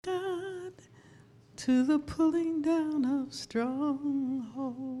to the pulling down of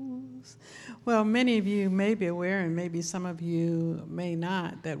strongholds. Well, many of you may be aware, and maybe some of you may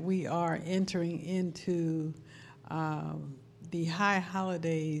not, that we are entering into the high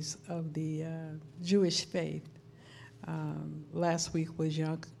holidays of the Jewish faith. Last week was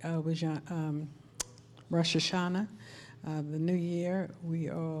Rosh Hashanah, the new year.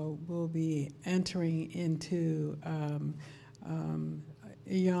 We will be entering into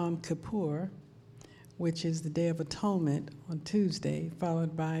Yom Kippur, which is the Day of Atonement on Tuesday,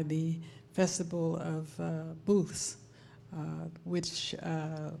 followed by the Festival of Booths, which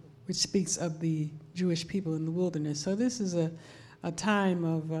speaks of the Jewish people in the wilderness. So this is a time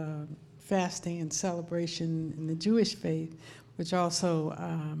of fasting and celebration in the Jewish faith, which also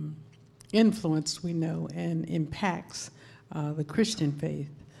influenced, we know, and impacts the Christian faith,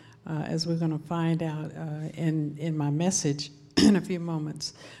 as we're going to find out in my message in a few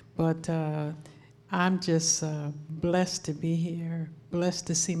moments. But I'm just blessed to be here, blessed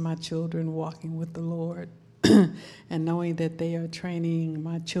to see my children walking with the Lord, and knowing that they are training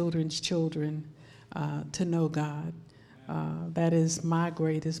my children's children to know God. That is my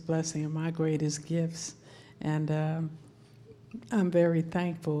greatest blessing and my greatest gifts. And I'm very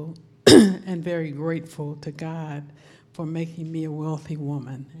thankful and very grateful to God for making me a wealthy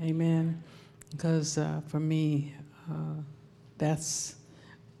woman. Amen. Because for me, that's,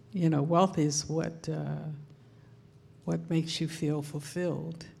 wealth is what makes you feel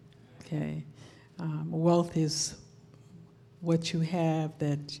fulfilled. Okay. Wealth is what you have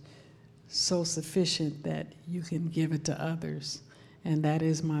that's so sufficient that you can give it to others, and that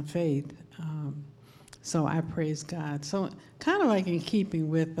is my faith. So I praise God. So kind of like in keeping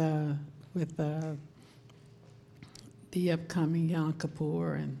with the upcoming Yom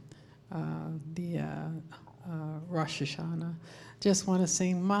Kippur and the Rosh Hashanah, just want to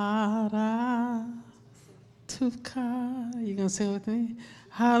sing Mara Tuvka. You gonna sing with me?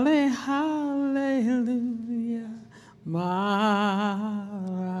 Hallelujah. Mara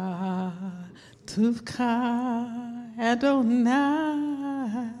Tuvka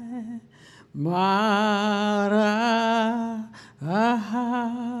Adonai. Mara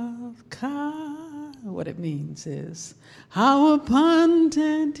Ahavka. What it means is, how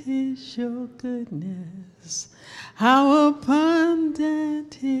abundant is your goodness, how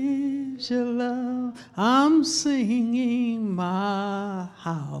abundant is your love. I'm singing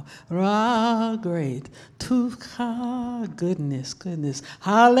how great Tuvka, goodness,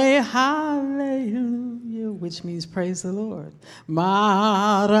 hallelujah, which means praise the Lord.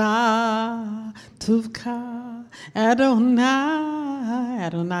 Mara Tuvka Adonai.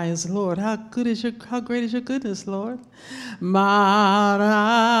 Adonai is Lord. How great is your goodness, Lord? Mara,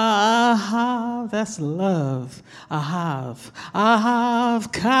 that's love. Ahavka.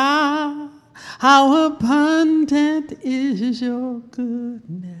 How abundant is your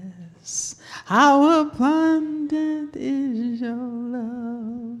goodness. How abundant is your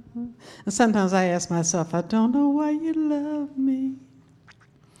love. And sometimes I ask myself, I don't know why you love me.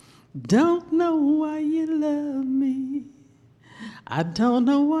 Don't know why you love me. I don't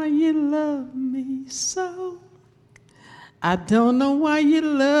know why you love me so. I don't know why you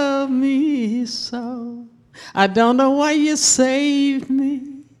love me so. I don't know why you saved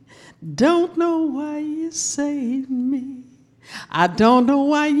me. Don't know why you saved me. I don't know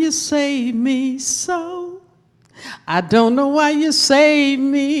why you saved me so. I don't know why you saved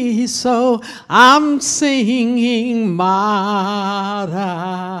me so. I'm singing Mara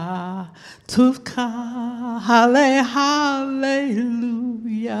Tuvka, hallelujah,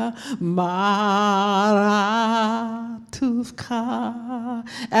 Mara Tuvka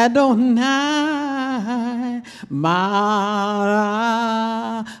Adonai,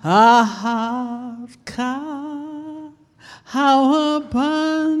 Mara Ahavka. How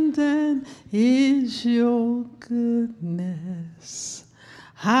abundant is your goodness.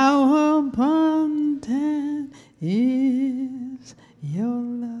 How abundant is your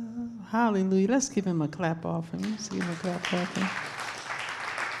love. Hallelujah. Let's give him a clap offering. Let's give him a clap offering.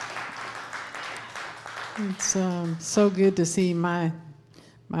 It's so good to see my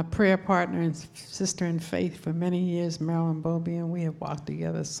prayer partner and sister in faith for many years, Marilyn Bobby, and we have walked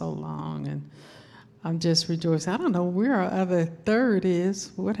together so long, and I'm just rejoicing. I don't know where our other third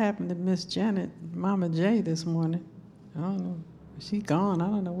is. What happened to Miss Janet, Mama J, this morning? I don't know. She's gone. I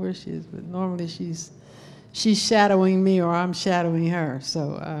don't know where she is, but normally she's shadowing me or I'm shadowing her.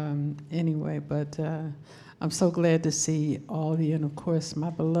 So anyway, but I'm so glad to see all of you, and of course my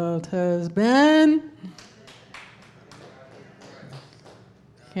beloved husband.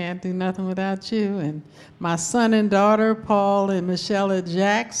 Can't do nothing without you. And my son and daughter, Paul and Michelle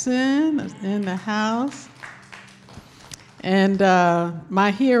Jackson, in the house. And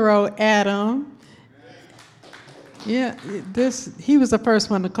my hero, Adam. Yeah, he was the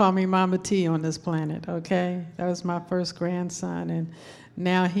first one to call me Mama T on this planet, okay? That was my first grandson. And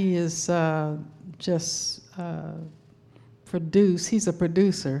now he is he's a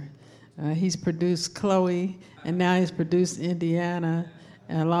producer. He's produced Chloe, and now he's produced Indiana,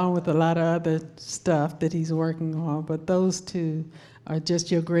 and along with a lot of other stuff that he's working on. But those two are just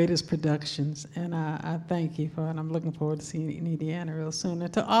your greatest productions, and I thank you for it. And I'm looking forward to seeing you in Indiana real soon.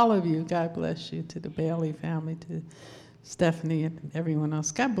 And to all of you, God bless you. To the Bailey family, to Stephanie and everyone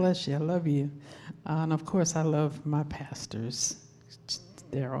else, God bless you. I love you. And of course, I love my pastors,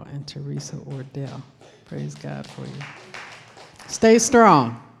 Daryl and Teresa Ordell. Praise God for you. Stay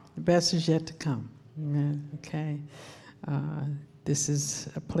strong. The best is yet to come. Amen. Okay. This is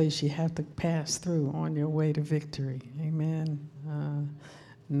a place you have to pass through on your way to victory. Amen.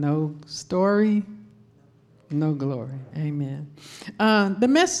 No story, no glory. Amen. The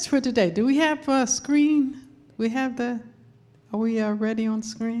message for today. Do we have a screen? Are we ready on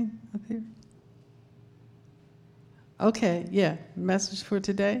screen up here? Okay, yeah, message for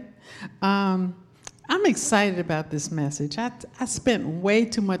today. I'm excited about this message. I spent way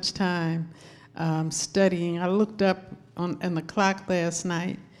too much time studying. I looked up on the clock last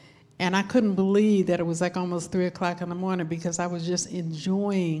night, and I couldn't believe that it was like almost 3 o'clock in the morning, because I was just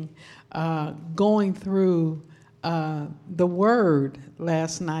enjoying going through the Word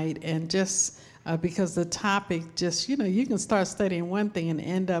last night, and just because the topic just, you can start studying one thing and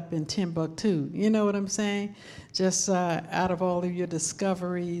end up in Timbuktu. You know what I'm saying? Just out of all of your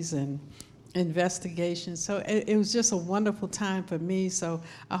discoveries and investigations. So it was just a wonderful time for me. So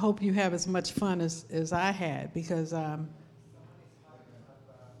I hope you have as much fun as I had, because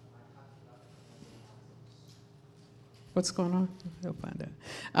what's going on? We'll find out.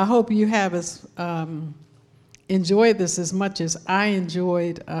 I hope you have enjoyed this as much as I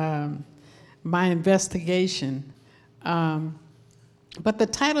enjoyed my investigation. But the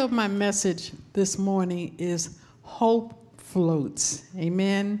title of my message this morning is Hope Floats.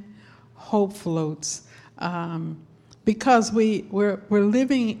 Amen. Hope floats, because we're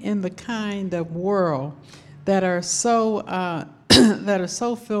living in the kind of world that are so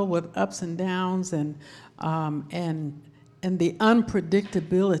filled with ups and downs, and the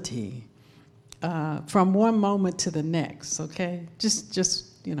unpredictability from one moment to the next. Okay,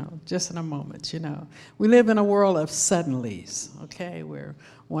 just in a moment. We live in a world of suddenlies. Okay, where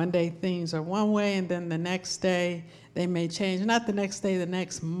one day things are one way, and then the next day they may change. Not the next day, the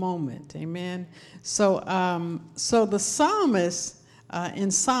next moment. Amen. So the psalmist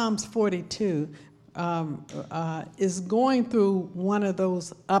in Psalms 42 is going through one of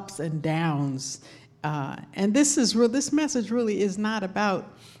those ups and downs, and this message really is not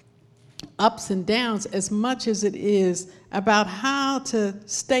about ups and downs as much as it is about how to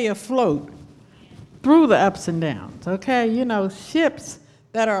stay afloat through the ups and downs. Okay, ships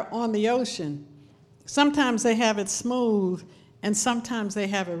that are on the ocean, sometimes they have it smooth and sometimes they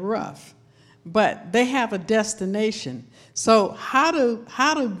have it rough, but they have a destination. So how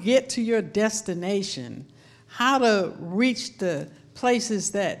to get to your destination, how to reach the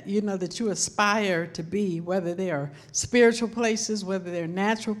places that that you aspire to be, whether they are spiritual places, whether they're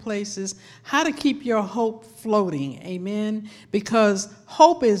natural places, how to keep your hope floating. Amen. Because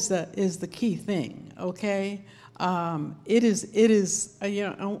hope is the key thing. Okay. It is.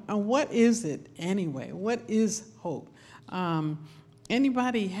 And what is it anyway? What is hope?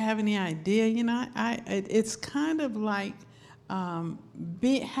 Anybody have any idea? It's kind of like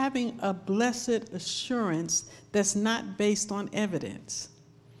having a blessed assurance that's not based on evidence.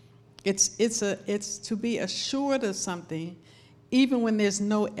 It's to be assured of something, even when there's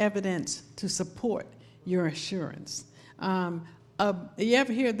no evidence to support your assurance. You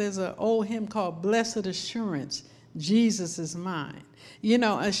ever hear there's an old hymn called "Blessed Assurance, Jesus is mine."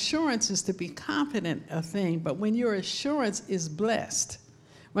 Assurance is to be confident of a thing, but when your assurance is blessed,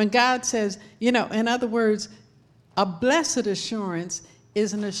 when God says, in other words, a blessed assurance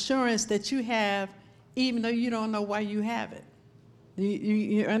is an assurance that you have even though you don't know why you have it.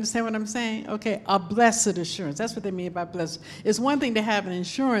 You understand what I'm saying? Okay, a blessed assurance. That's what they mean by blessed. It's one thing to have an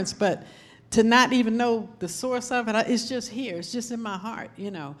insurance, but to not even know the source of it, it's just here. It's just in my heart,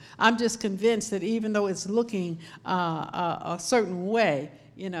 I'm just convinced that even though it's looking a certain way,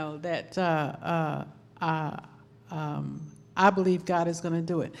 that I believe God is going to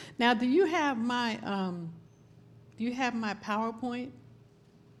do it. Now, do you have my PowerPoint?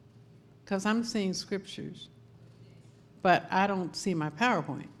 Because I'm seeing scriptures. but I don't see my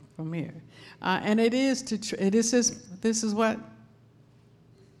PowerPoint from here. And it is this is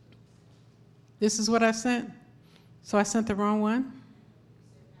what I sent. So I sent the wrong one.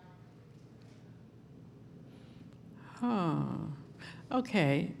 Oh,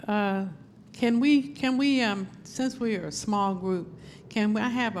 okay. Can we since we are a small group, I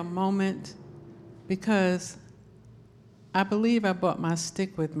have a moment, because I believe I brought my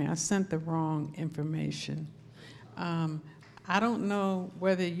stick with me. I sent the wrong information. I don't know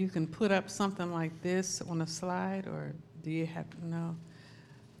whether you can put up something like this on a slide, or do you have to know?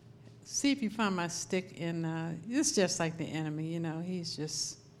 See if you find my stick in, it's just like the enemy, you know, he's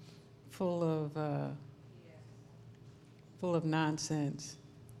just full of nonsense.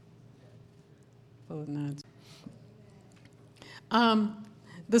 Full of nonsense.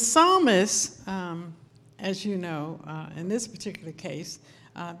 The psalmist, as you know, in this particular case,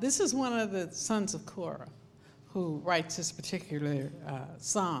 this is one of the sons of Korah who writes this particular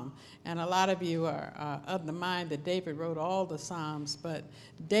psalm. And a lot of you are of the mind that David wrote all the psalms, but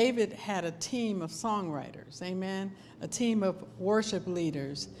David had a team of songwriters, amen, a team of worship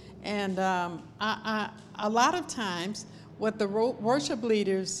leaders. And a lot of times what the worship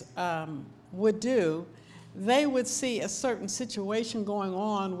leaders would do, they would see a certain situation going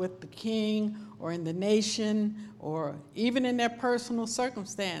on with the king or in the nation or even in their personal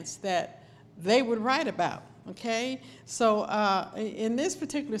circumstance that they would write about. Okay, so in this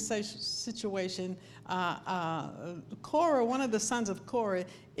particular situation, Korah, one of the sons of Korah,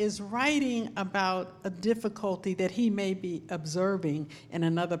 is writing about a difficulty that he may be observing in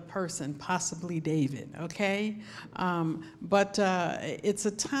another person, possibly David. Okay, but it's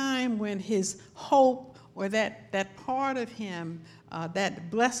a time when his hope, or that part of him, that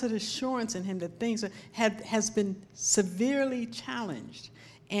blessed assurance in him that things has been severely challenged.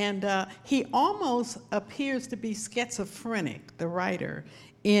 And he almost appears to be schizophrenic, the writer,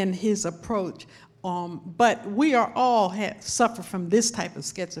 in his approach. But we are all suffer from this type of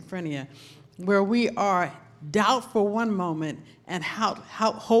schizophrenia, where we are doubtful one moment and how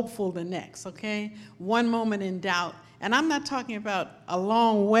hopeful the next, okay? One moment in doubt. And I'm not talking about a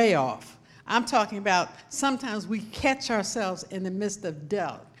long way off. I'm talking about sometimes we catch ourselves in the midst of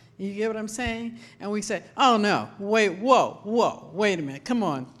doubt. You get what I'm saying? And we say, oh no, wait, whoa, wait a minute, come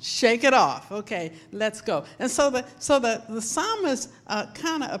on, shake it off. Okay, let's go. And so the psalmist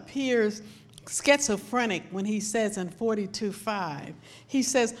kind of appears schizophrenic when he says in 42:5, he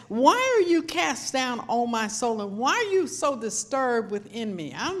says, why are you cast down, O my soul, and why are you so disturbed within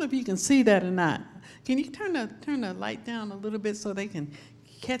me? I don't know if you can see that or not. Can you turn the light down a little bit so they can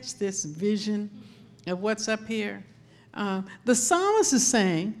catch this vision of what's up here? The psalmist is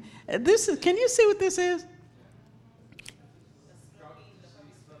saying, can you see what this is?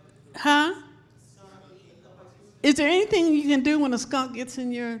 Huh? Is there anything you can do when a skunk gets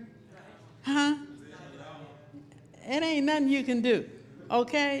in your, huh? It ain't nothing you can do,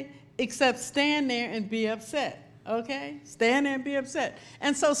 okay? Except stand there and be upset. Okay? Stand there and be upset.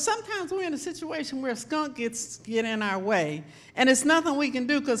 And so sometimes we're in a situation where a skunk get in our way, and it's nothing we can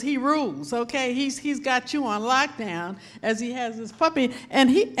do because he rules, okay? He's got you on lockdown as he has this puppy, and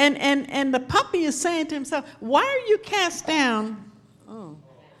the puppy is saying to himself, why are you cast down? Oh,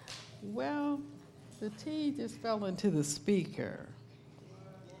 well, the tea just fell into the speaker.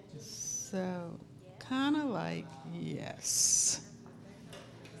 So kind of like, yes.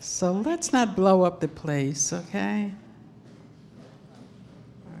 So let's not blow up the place, okay?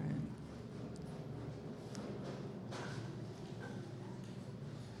 All right.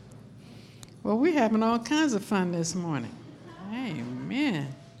 Well, we're having all kinds of fun this morning.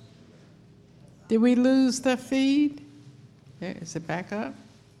 Amen. Did we lose the feed? Is it back up?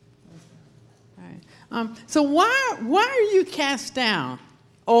 All right. So why are you cast down,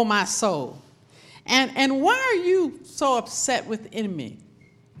 O my soul? And why are you so upset within me?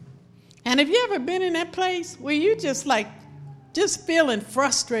 And have you ever been in that place where you just feeling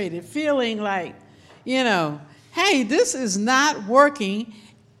frustrated, feeling like, hey, this is not working,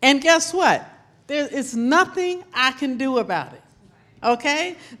 and guess what? There is nothing I can do about it,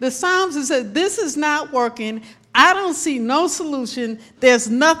 okay? The Psalms said, this is not working. I don't see no solution. There's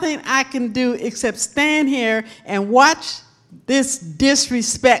nothing I can do except stand here and watch this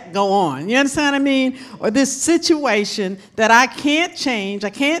disrespect go on. You understand what I mean? Or this situation that I can't change. I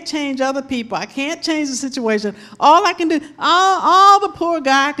can't change other people. I can't change the situation. All I can do, all the poor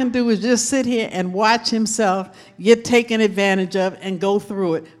guy can do is just sit here and watch himself get taken advantage of and go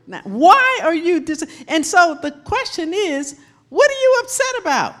through it. Now, why are you And so the question is, what are you upset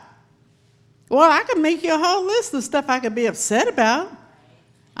about? Well, I could make you a whole list of stuff I could be upset about.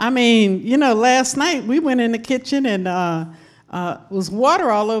 I mean, last night we went in the kitchen and was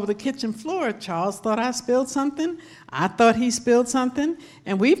water all over the kitchen floor. Charles thought I spilled something. I thought he spilled something.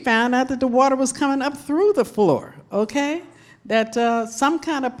 And we found out that the water was coming up through the floor, okay? That some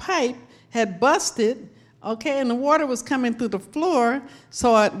kind of pipe had busted, okay, and the water was coming through the floor.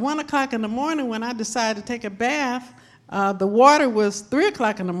 So at 1 o'clock in the morning when I decided to take a bath, the water was 3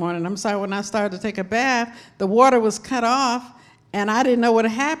 o'clock in the morning. I'm sorry, when I started to take a bath, the water was cut off. And I didn't know what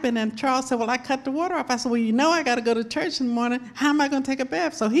had happened. And Charles said, well, I cut the water off. I said, well, I got to go to church in the morning. How am I going to take a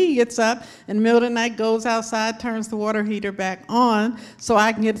bath? So he gets up in the middle of the night, goes outside, turns the water heater back on so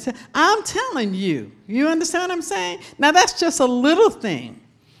I can get it. I'm telling you. You understand what I'm saying? Now, that's just a little thing.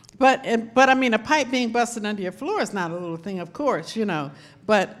 But I mean, a pipe being busted under your floor is not a little thing, of course,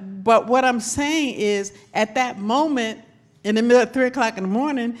 But what I'm saying is, at that moment, in the middle of 3 o'clock in the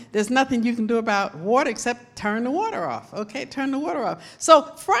morning, there's nothing you can do about water except turn the water off, okay? Turn the water off. So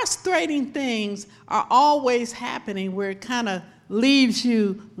frustrating things are always happening where it kind of leaves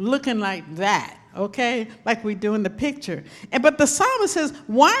you looking like that, okay? Like we do in the picture. But the psalmist says,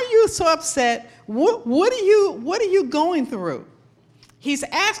 why are you so upset? What are you going through? He's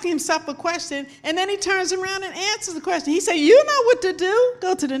asking himself a question, and then he turns around and answers the question. He said, you know what to do?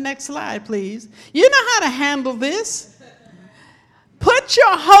 Go to the next slide, please. You know how to handle this. Put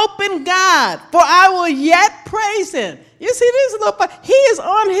your hope in God, for I will yet praise him. You see this little part? He is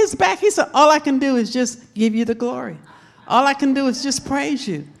on his back. He said, all I can do is just give you the glory. All I can do is just praise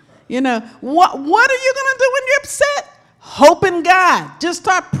you. What are you going to do when you're upset? Hope in God. Just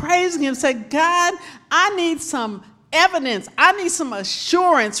start praising him. Say, God, I need some evidence. I need some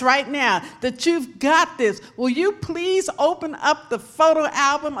assurance right now that you've got this. Will you please open up the photo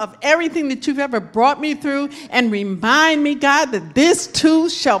album of everything that you've ever brought me through and remind me, God, that this too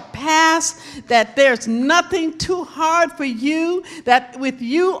shall pass, that there's nothing too hard for you, that with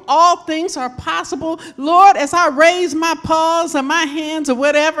you all things are possible. Lord, as I raise my paws or my hands or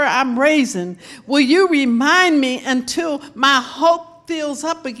whatever I'm raising, will you remind me until my hope fills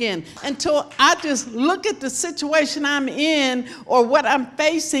up again, until I just look at the situation I'm in or what I'm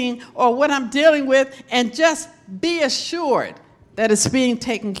facing or what I'm dealing with and just be assured that it's being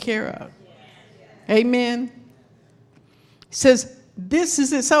taken care of. Amen. He says, this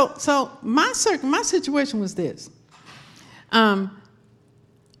is it. So my situation was this. A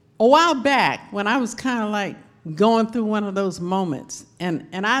while back when I was kind of like going through one of those moments. And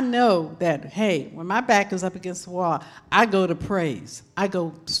I know that, hey, when my back is up against the wall, I go to praise. I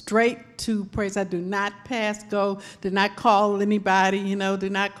go straight to praise. I do not pass go, do not call anybody, do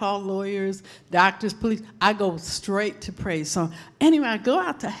not call lawyers, doctors, police. I go straight to praise. So anyway,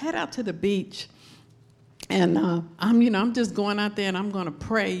 I head out to the beach. And I'm just going out there and I'm going to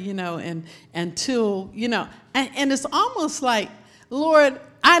pray, and until, and it's almost like, Lord,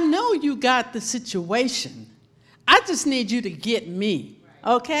 I know you got the situation. I just need you to get me,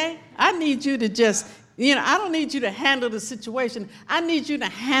 okay? I need you to just, I don't need you to handle the situation. I need you to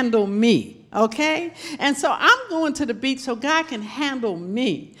handle me, okay? And so I'm going to the beach so God can handle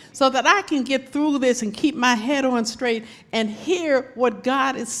me, so that I can get through this and keep my head on straight and hear what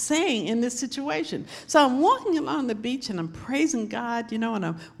God is saying in this situation. So I'm walking along the beach and I'm praising God, and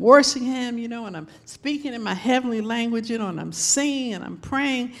I'm worshiping him, and I'm speaking in my heavenly language, and I'm singing and I'm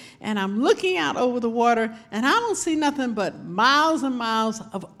praying, and I'm looking out over the water, and I don't see nothing but miles and miles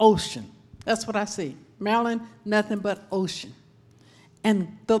of ocean. That's what I see. Maryland, nothing but ocean.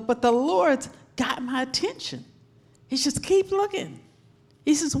 But the Lord's got my attention. He says, keep looking.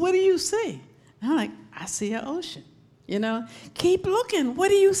 He says, what do you see? And I'm like, I see an ocean. Keep looking. What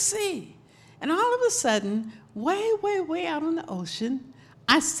do you see? And all of a sudden, way, way, way out on the ocean,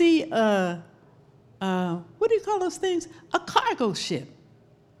 I see what do you call those things? A cargo ship.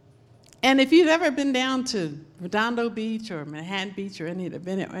 And if you've ever been down to Redondo Beach or Manhattan Beach or any of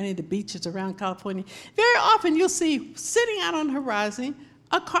the beaches around California, very often you'll see sitting out on the horizon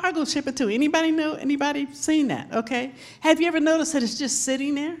a cargo ship or two. Anybody seen that? Okay. Have you ever noticed that it's just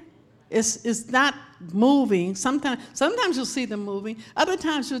sitting there? It's not moving. Sometimes you'll see them moving. Other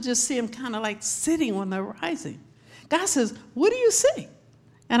times you'll just see them kind of like sitting on the horizon. God says, what do you see?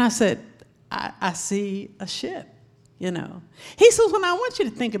 And I said, I see a ship. He says, well, I want you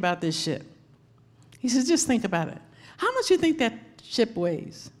to think about this ship. He says, just think about it. How much do you think that ship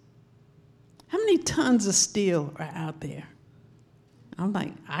weighs? How many tons of steel are out there? I'm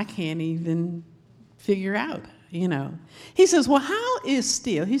like, I can't even figure out, He says, well, how is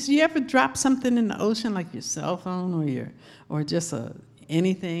steel? He says, you ever drop something in the ocean, like your cell phone or just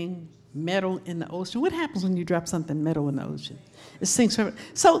anything, metal in the ocean? What happens when you drop something metal in the ocean? It sinks forever.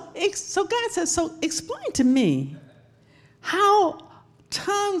 So God says, so explain to me, how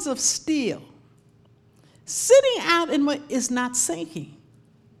tons of steel sitting out in what is not sinking.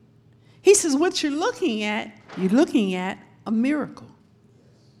 He says, what you're looking at a miracle.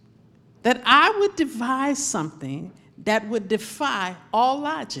 That I would devise something that would defy all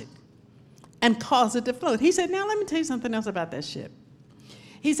logic and cause it to float. He said, now let me tell you something else about that ship.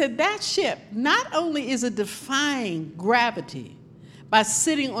 He said, that ship not only is it defying gravity by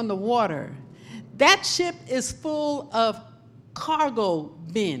sitting on the water, that ship is full of cargo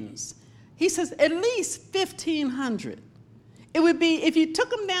bins. He says, at least 1,500. It would be, if you took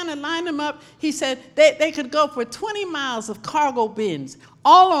them down and lined them up, he said they could go for 20 miles of cargo bins,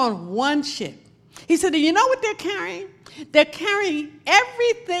 all on one ship. He said, do you know what they're carrying? They're carrying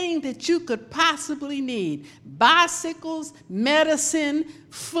everything that you could possibly need. Bicycles, medicine,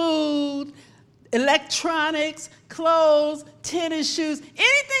 food, electronics, clothes, tennis shoes,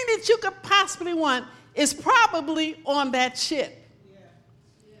 anything that you could possibly want is probably on that ship.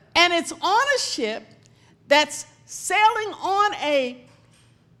 And it's on a ship that's sailing on a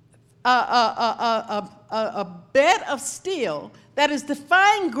bed of steel that is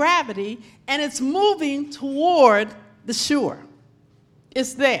defying gravity, and it's moving toward the shore.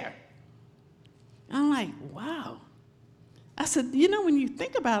 It's there. I'm like, wow. I said, you know, when you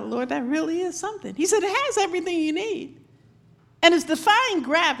think about it, Lord, that really is something. He said, it has everything you need. And it's defying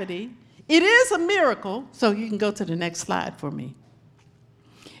gravity. It is a miracle. So you can go to the next slide for me.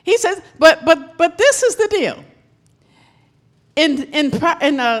 He says, but this is the deal.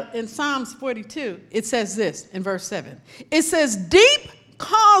 In Psalms 42, it says this in verse 7. It says, deep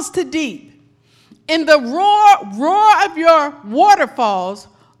calls to deep. In the roar of your waterfalls,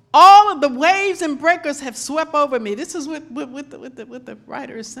 all of the waves and breakers have swept over me. This is what the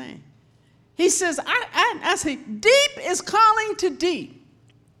writer is saying. He says, I say, deep is calling to deep.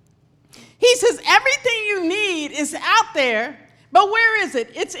 He says, everything you need is out there, but where is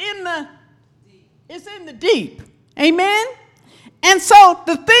it? It's in the deep. Amen? And so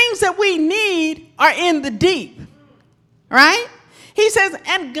the things that we need are in the deep, right? He says,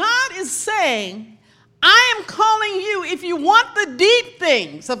 and God is saying, I am calling you, if you want the deep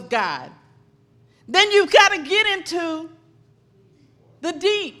things of God, then you've got to get into the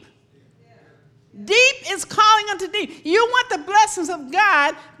deep. Deep is calling unto deep. You want the blessings of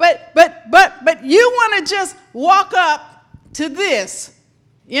God, but you want to just walk up to this.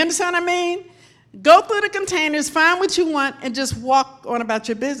 You understand what I mean? Go through the containers, find what you want, and just walk on about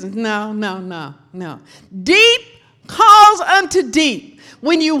your business. No. Deep calls unto deep.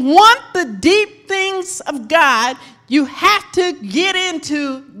 When you want the deep things of God, you have to get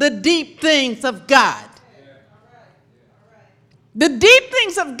into the deep things of God. The deep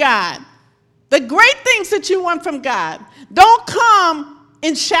things of God, the great things that you want from God, don't come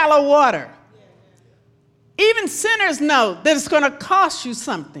in shallow water. Even sinners know that it's going to cost you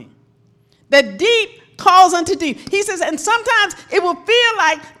something. That deep calls unto deep. He says, and sometimes it will feel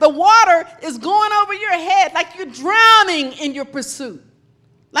like the water is going over your head, like you're drowning in your pursuit,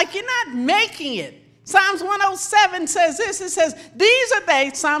 like you're not making it. Psalms 107 says this. It says, these are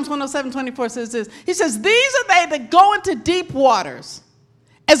they, Psalms 107:24 says this. He says, these are they that go into deep waters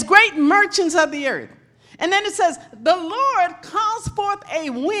as great merchants of the earth. And then it says, the Lord calls forth a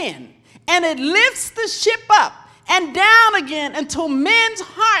wind, and it lifts the ship up and down again until men's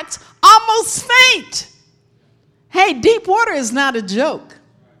hearts almost faint. Hey, deep water is not a joke.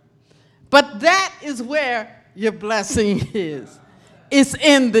 But that is where your blessing is. It's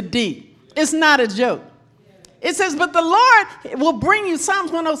in the deep. It's not a joke. It says, but the Lord will bring you,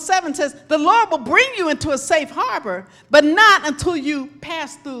 Psalms 107 says, the Lord will bring you into a safe harbor, but not until you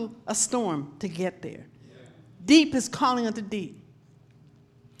pass through a storm to get there. Deep is calling unto deep.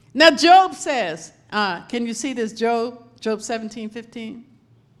 Now, Job says, can you see this, Job 17:15?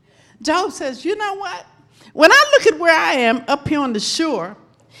 Job says, you know what? When I look at where I am up here on the shore,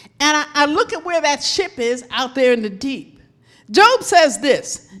 and I look at where that ship is out there in the deep, Job says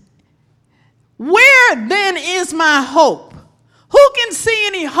this, where then is my hope? Who can see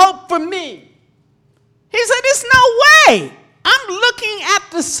any hope for me? He said, there's no way. I'm looking at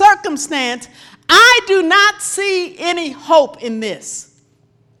the circumstance. I do not see any hope in this.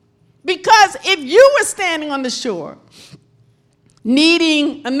 Because if you were standing on the shore,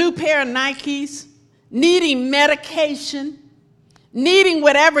 needing a new pair of Nikes, needing medication, needing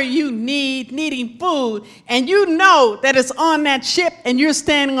whatever you need, needing food, and you know that it's on that ship and you're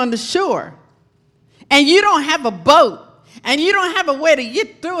standing on the shore, and you don't have a boat, and you don't have a way to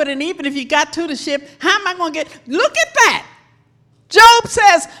get through it, and even if you got to the ship, how am I going to get? Look at that. Job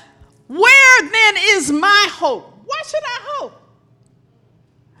says, where then is my hope? Why should I hope?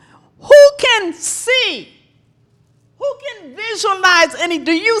 Who can see? Who can you visualize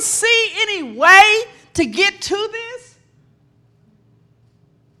do you see any way to get to this?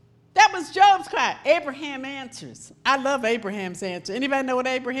 That was Job's cry. Abraham answers. I love Abraham's answer. Anybody know what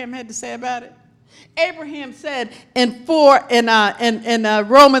Abraham had to say about it? Abraham said in Romans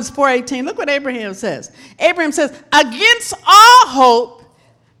 4:18, look what Abraham says. Abraham says, against all hope,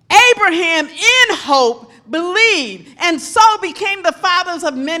 Abraham in hope believed, and so became the fathers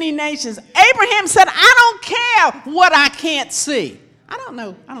of many nations. Abraham said, I don't care what I can't see. I don't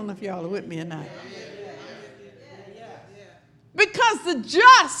know if y'all are with me or not. Because the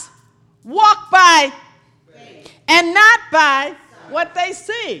just walk by and not by what they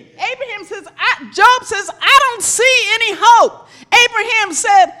see. Abraham says, Job says, I don't see any hope. Abraham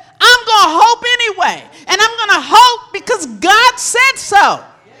said, I'm going to hope anyway. And I'm going to hope because God said so.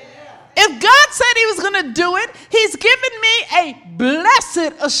 If God said he was going to do it, he's given me a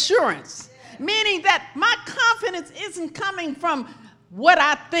blessed assurance, meaning that my confidence isn't coming from what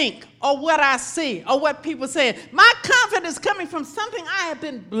I think or what I see or what people say. My confidence is coming from something I have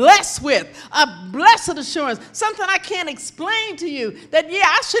been blessed with, a blessed assurance, something I can't explain to you, that,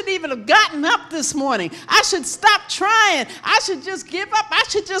 I shouldn't even have gotten up this morning. I should stop trying. I should just give up. I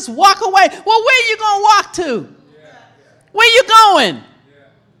should just walk away. Well, where are you going to walk to? Where you going?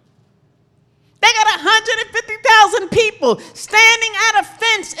 They got 150,000 people standing at a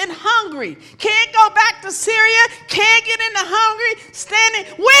fence in Hungary. Can't go back to Syria. Can't get into Hungary. Standing.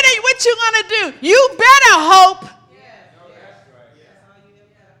 What you going to do? You better hope.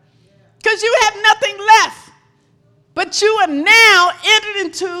 Because you have nothing left. But you are now entered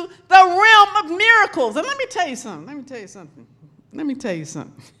into the realm of miracles. And let me tell you something.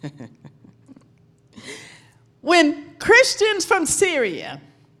 When Christians from Syria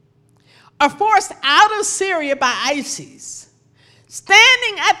are forced out of Syria by ISIS,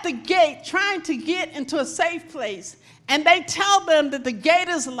 standing at the gate trying to get into a safe place, and they tell them that the gate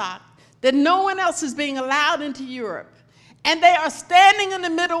is locked, that no one else is being allowed into Europe, and they are standing in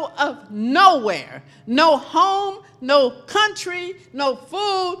the middle of nowhere, no home, no country, no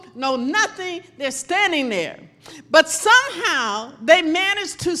food, no nothing. They're standing there. But somehow they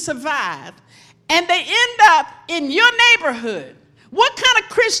manage to survive, and they end up in your neighborhood. What kind of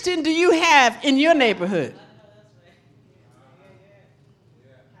Christian do you have in your neighborhood?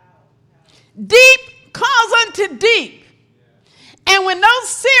 Deep calls unto deep. And when those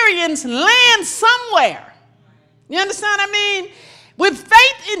Syrians land somewhere, you understand what I mean? With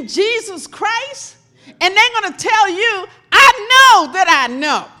faith in Jesus Christ, and they're going to tell you, I know that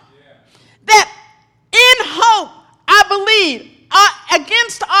in hope I believe.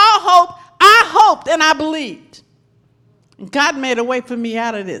 Against all hope, I hoped and I believed. God made a way for me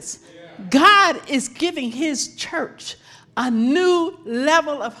out of this. God is giving his church a new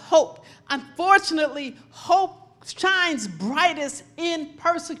level of hope. Unfortunately, hope shines brightest in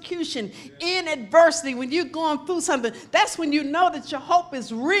persecution, in adversity. When you're going through something, that's when you know that your hope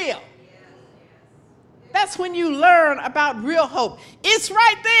is real. That's when you learn about real hope. It's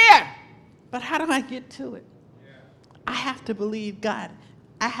right there. But how do I get to it? I have to believe God.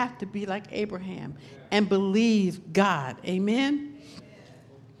 I have to be like Abraham and believe God. Amen?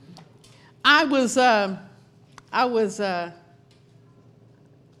 I was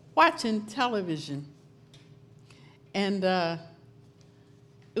watching television, and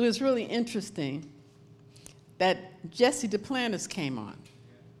it was really interesting that Jesse Duplantis came on.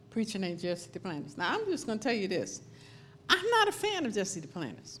 Preacher named Jesse Duplantis. Now, I'm just going to tell you this. I'm not a fan of Jesse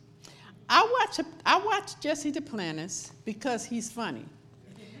Duplantis. I watch Jesse Duplantis because he's funny.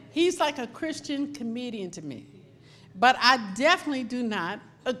 He's like a Christian comedian to me. But I definitely do not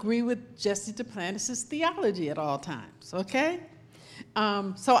agree with Jesse Duplantis' theology at all times, okay?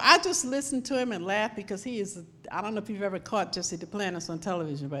 So I just listen to him and laugh because he is, I don't know if you've ever caught Jesse Duplantis on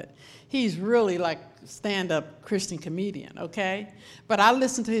television, but he's really like stand-up Christian comedian, okay? But I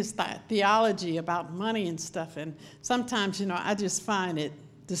listen to his theology about money and stuff, and sometimes, I just find it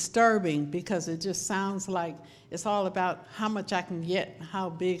disturbing because it just sounds like it's all about how much I can get, how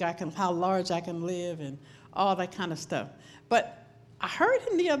large I can live, and all that kind of stuff. But I heard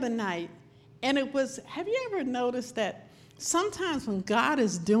him the other night, and it was, have you ever noticed that sometimes when God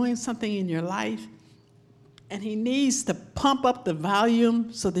is doing something in your life and he needs to pump up the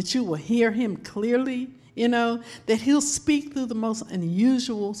volume so that you will hear him clearly, that he'll speak through the most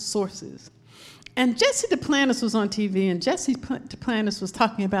unusual sources. And Jesse Duplantis was on TV, and Jesse Duplantis was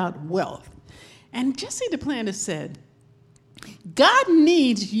talking about wealth. And Jesse Duplantis said, God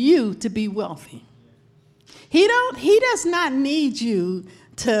needs you to be wealthy. He does not need you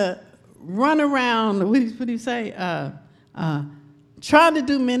to run around, what do you say, trying to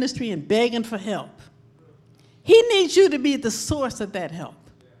do ministry and begging for help. He needs you to be the source of that help.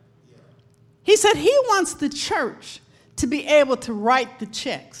 He said he wants the church to be able to write the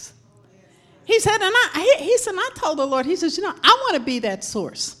checks. He said, and I told the Lord, he says, I want to be that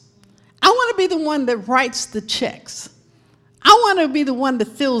source. I want to be the one that writes the checks. I want to be the one that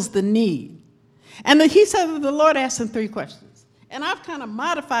fills the need. And he said that the Lord asked him 3 questions. And I've kind of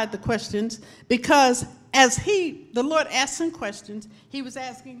modified the questions because as the Lord asked him questions, he was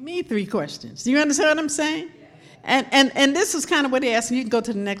asking me 3 questions. Do you understand what I'm saying? And this is kind of what he asked me. You can go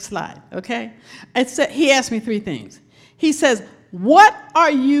to the next slide, okay? He asked me 3 things. He says, what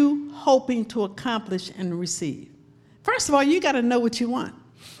are you hoping to accomplish and receive? First of all, you got to know what you want.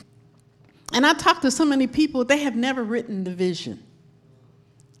 And I talked to so many people, they have never written the vision.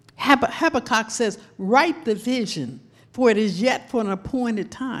 Habakkuk says, write the vision, for it is yet for an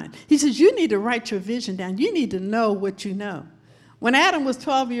appointed time. He says, you need to write your vision down. You need to know what you know. When Adam was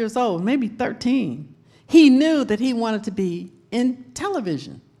 12 years old, maybe 13, he knew that he wanted to be in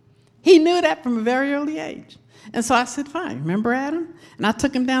television. He knew that from a very early age. And so I said, fine, remember Adam? And I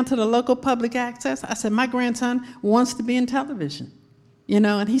took him down to the local public access. I said, my grandson wants to be in television.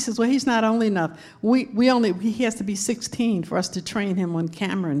 And he says, well, he's not old enough. He has to be 16 for us to train him on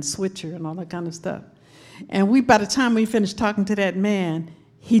camera and switcher and all that kind of stuff. And by the time we finished talking to that man,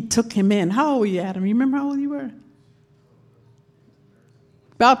 he took him in. How old were you, Adam? You remember how old you were?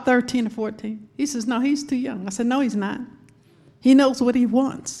 About 13 or 14. He says, no, he's too young. I said, no, he's not. He knows what he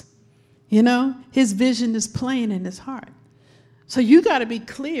wants. His vision is plain in his heart. So you got to be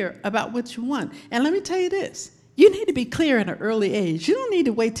clear about what you want. And let me tell you this. You need to be clear at an early age. You don't need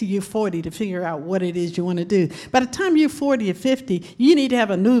to wait till you're 40 to figure out what it is you want to do. By the time you're 40 or 50, you need to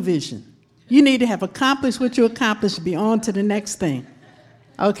have a new vision. You need to have accomplished what you accomplished, be on to the next thing.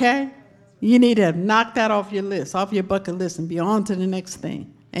 Okay? You need to have knocked that off your list, off your bucket list, and be on to the next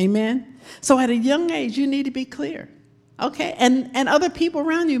thing. Amen? So at a young age, you need to be clear. Okay? And other people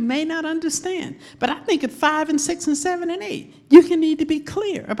around you may not understand. But I think at 5 and 6 and 7 and 8, you need to be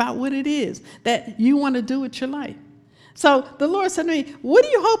clear about what it is that you want to do with your life. So the Lord said to me, what are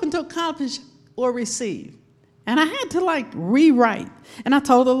you hoping to accomplish or receive? And I had to rewrite. And I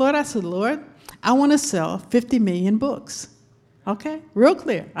told the Lord, I said, Lord, I want to sell 50 million books. Okay? Real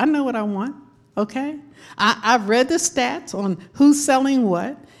clear. I know what I want. Okay? I've read the stats on who's selling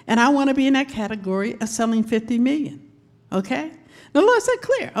what, and I want to be in that category of selling 50 million. Okay? The Lord said,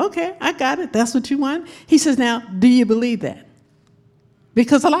 clear. Okay, I got it. That's what you want. He says, now, do you believe that?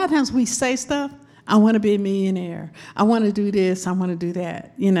 Because a lot of times we say stuff, I want to be a millionaire. I want to do this. I want to do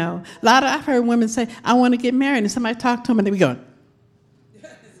that. I've heard women say, I want to get married. And somebody talk to them and they be going,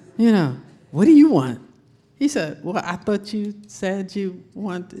 what do you want? He said, well, I thought you said you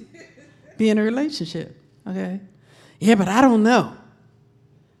want to be in a relationship. Okay. Yeah, but I don't know.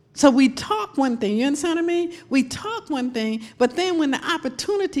 So we talk one thing, you understand what I mean? We talk one thing, but then when the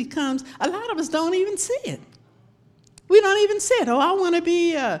opportunity comes, a lot of us don't even see it. We don't even see it. Oh, I want to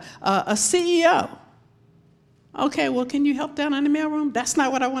be a CEO. Okay, well, can you help down in the mailroom? That's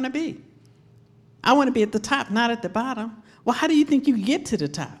not what I want to be. I want to be at the top, not at the bottom. Well, how do you think you get to the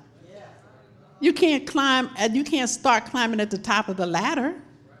top? You can't start climbing at the top of the ladder.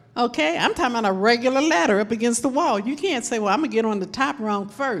 Okay, I'm talking about a regular ladder up against the wall. You can't say, well, I'm going to get on the top rung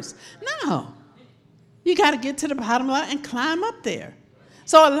first. No. You got to get to the bottom line and climb up there.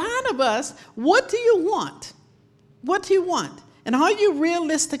 So a lot of us, what do you want? What do you want? And are you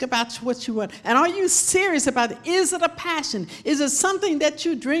realistic about what you want? And are you serious about it? Is it a passion? Is it something that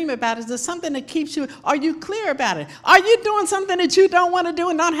you dream about? Is it something that keeps you? Are you clear about it? Are you doing something that you don't want to do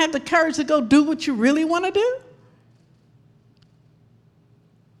and don't have the courage to go do what you really want to do?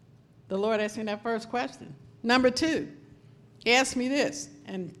 The Lord asked me that first question. Number 2, he asked me this,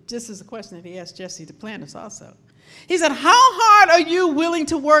 and this is a question that he asked Jesse to plant us also. He said, how hard are you willing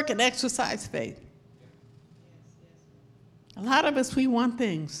to work and exercise faith? A lot of us, we want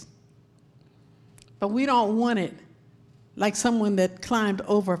things, but we don't want it like someone that climbed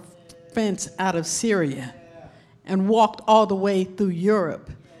over a fence out of Syria and walked all the way through Europe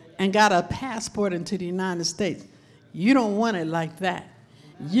and got a passport into the United States. You don't want it like that.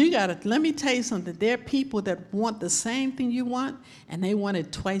 Let me tell you something. There are people that want the same thing you want, and they want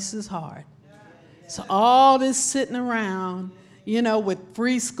it twice as hard. So all this sitting around, with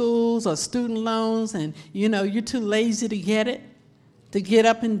free schools or student loans, and, you're too lazy to get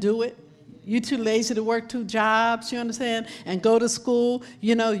up and do it. You're too lazy to work 2 jobs, you understand, and go to school.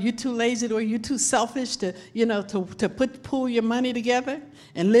 You're too lazy or you're too selfish to pull your money together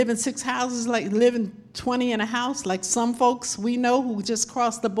and live in 6 houses, like live in 20 in a house, like some folks we know who just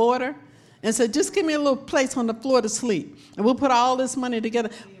crossed the border and said, just give me a little place on the floor to sleep, and we'll put all this money together.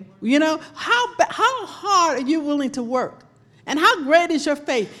 You know, how hard are you willing to work? And how great is your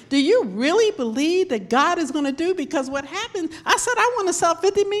faith? Do you really believe that God is going to do? Because what happened, I said, I want to sell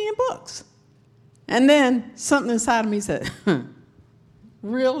 50 million books. And then something inside of me said,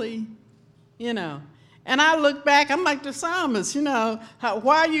 really? You know. And I look back, I'm like the psalmist, you know,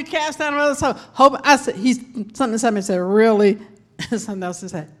 why are you cast down on others? Hope, I said, something inside me said, really? Something else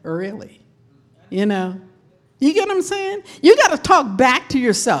said, really? You know. You get what I'm saying? You got to talk back to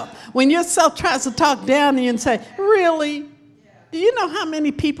yourself. When yourself tries to talk down to you and say, really? Do you know how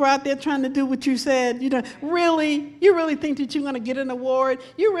many people are out there trying to do what you said? You know, really? You really think that you're going to get an award?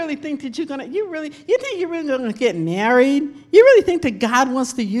 You really think that you think you're really going to get married? You really think that God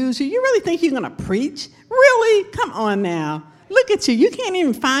wants to use you? You really think you're going to preach? Really? Come on now. Look at you. You can't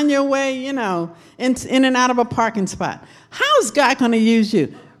even find your way, you know, in and out of a parking spot. How is God going to use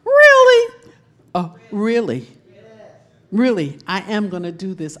you? Really? Oh, really? Really, I am going to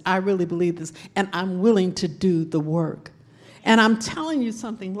do this. I really believe this, and I'm willing to do the work. And I'm telling you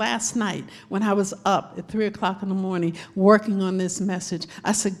something, last night when I was up at 3 o'clock in the morning working on this message,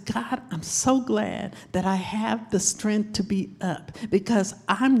 I said, God, I'm so glad that I have the strength to be up because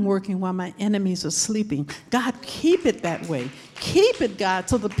I'm working while my enemies are sleeping. God, keep it that way. Keep it, God,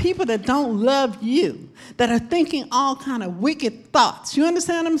 so the people that don't love you, that are thinking all kind of wicked thoughts, you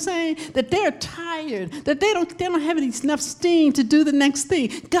understand what I'm saying? That they're tired, that they don't have enough steam to do the next thing.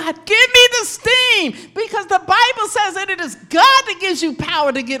 God, give me the steam, because the Bible says that it is God that gives you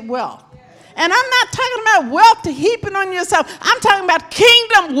power to get wealth. And I'm not talking about wealth to heap it on yourself. I'm talking about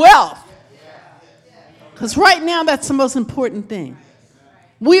kingdom wealth. Because right now, that's the most important thing.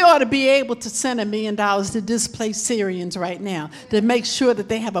 We ought to be able to send $1 million to displaced Syrians right now to make sure that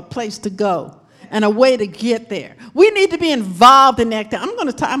they have a place to go and a way to get there. We need to be involved in that.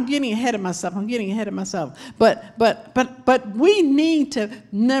 I'm getting ahead of myself. But we need to,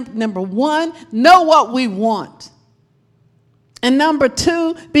 number one, know what we want. And number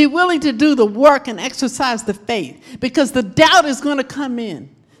two, be willing to do the work and exercise the faith, because the doubt is going to come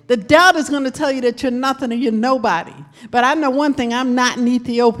in. The doubt is going to tell you that you're nothing or you're nobody. But I know one thing, I'm not in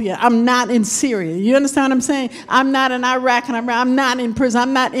Ethiopia. I'm not in Syria. You understand what I'm saying? I'm not in Iraq, and I'm not in prison.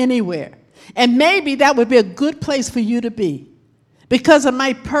 I'm not anywhere. And maybe that would be a good place for you to be, because it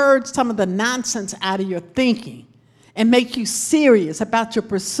might purge some of the nonsense out of your thinking and make you serious about your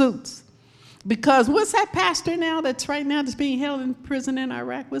pursuits. Because what's that pastor now that's being held in prison in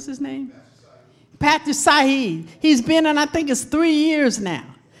Iraq? What's his name? Pastor Saeed. He's been in, I think it's 3 years now.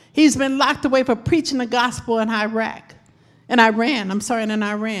 He's been locked away for preaching the gospel in Iran. And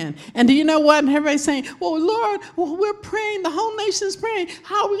do you know what? And everybody's saying, well, Lord, we're praying. The whole nation's praying.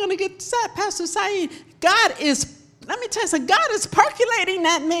 How are we going to get Pastor Saeed? Let me tell you something, God is percolating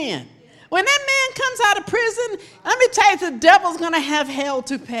that man. When that man comes out of prison, let me tell you, the devil's going to have hell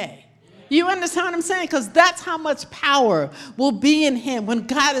to pay. You understand what I'm saying? Because that's how much power will be in him when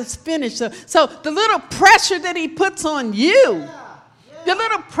God is finished. So the little pressure that he puts on you, did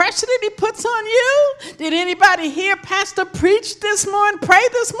anybody hear Pastor preach this morning, pray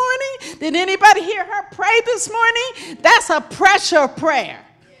this morning? Did anybody hear her pray this morning? That's a pressure prayer.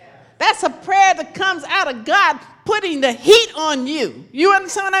 That's a prayer that comes out of God putting the heat on you. You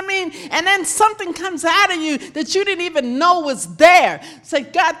understand what I mean? And then something comes out of you that you didn't even know was there. Say,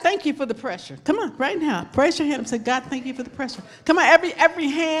 God, thank you for the pressure. Come on, right now. Raise your hand and say, God, thank you for the pressure. Come on, every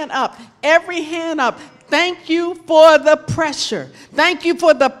hand up. Every hand up. Thank you for the pressure. Thank you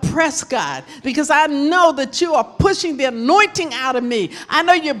for the press, God, because I know that you are pushing the anointing out of me. I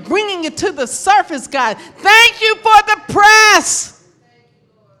know you're bringing it to the surface, God. Thank you for the press.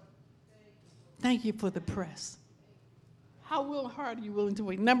 Thank you for the press. How hard are you willing to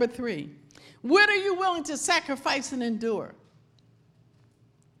wait? Number 3, what are you willing to sacrifice and endure?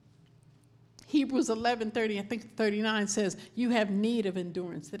 Hebrews 11:30, I think 39 says, you have need of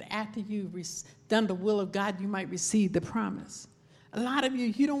endurance, that after you've done the will of God, you might receive the promise. A lot of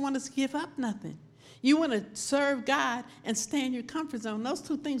you don't want to give up nothing. You want to serve God and stay in your comfort zone. Those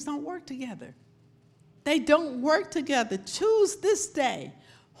two things don't work together. They don't work together. Choose this day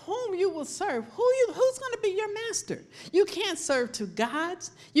whom you will serve. Who's going to be your master? You can't serve two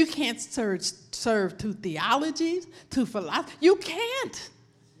gods. You can't serve two theologies, two philosophies. You can't.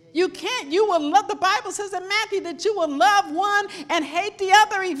 You can't. You will love. The Bible says in Matthew that you will love one and hate the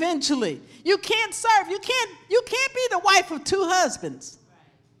other eventually. You can't serve. You can't be the wife of two husbands.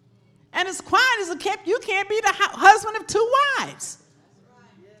 And as quiet as it kept, you can't be the husband of two wives.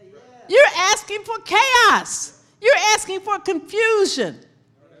 You're asking for chaos. You're asking for confusion.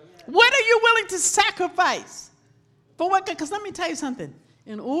 What are you willing to sacrifice? For what? Because let me tell you something.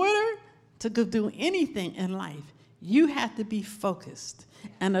 In order to do anything in life, you have to be focused.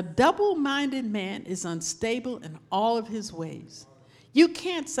 And a double-minded man is unstable in all of his ways. You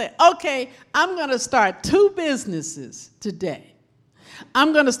can't say, okay, I'm going to start 2 businesses today.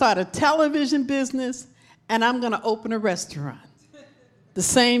 I'm going to start a television business, and I'm going to open a restaurant the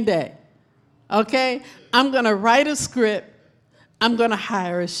same day. Okay? I'm going to write a script. I'm going to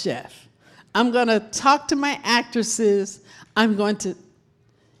hire a chef. I'm going to talk to my actresses.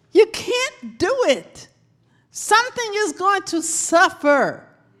 You can't do it. Something is going to suffer.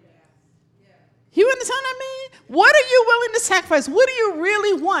 You understand what I mean? What are you willing to sacrifice? What do you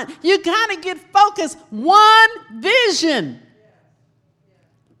really want? You got to get focused. One vision.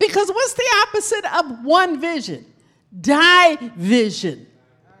 Because what's the opposite of one vision? Division.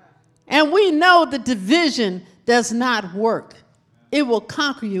 And we know that division does not work. It will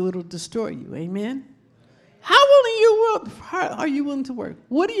conquer you. It will destroy you. Amen? How are you willing to work?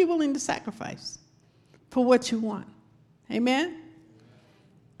 What are you willing to sacrifice for what you want? Amen?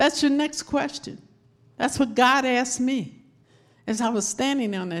 That's your next question. That's what God asked me. As I was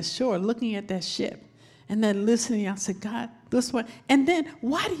standing on that shore looking at that ship and then listening, I said, God, this one. And then,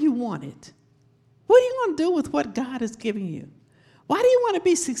 why do you want it? What are you going to do with what God is giving you? Why do you want to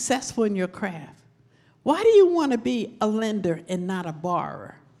be successful in your craft? Why do you want to be a lender and not a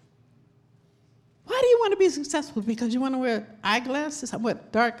borrower? Why do you want to be successful? Because you want to wear eyeglasses,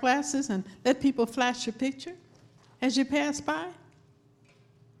 dark glasses, and let people flash your picture as you pass by?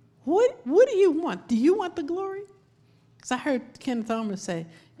 What do you want? Do you want the glory? Because I heard Kenneth Omer say,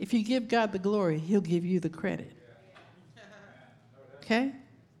 if you give God the glory, he'll give you the credit. Okay?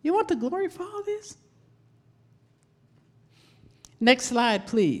 You want the glory for all this? Next slide,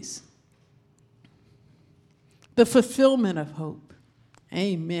 please. The fulfillment of hope.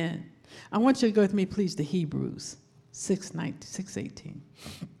 Amen. I want you to go with me, please, to Hebrews 6:18.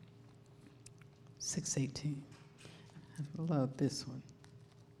 6:18. I love this one.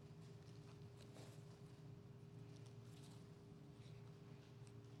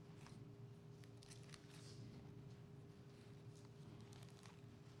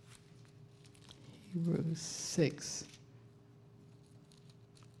 Hebrews 6.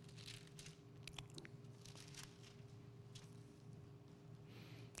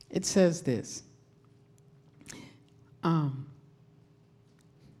 It says this. Hold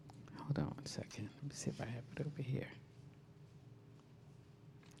on one second. Let me see if I have it over here.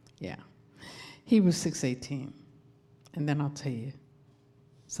 Yeah. Hebrews 6:18. And then I'll tell you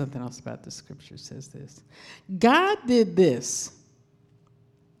something else about the scripture. It says this. God did this.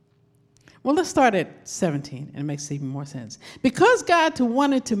 Well, let's start at 17, and it makes even more sense. Because God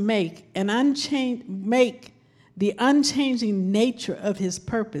wanted to make the unchanging nature of his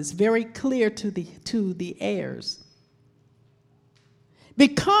purpose very clear to the heirs.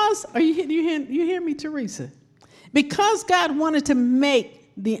 Because, you hear me, Teresa? Because God wanted to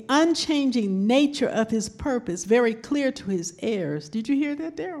make the unchanging nature of his purpose very clear to his heirs. Did you hear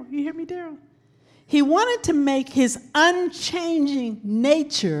that, Daryl? You hear me, Daryl? He wanted to make his unchanging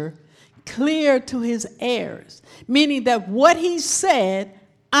nature clear to his heirs, meaning that what he said,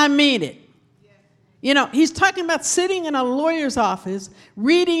 I mean it. You know, he's talking about sitting in a lawyer's office,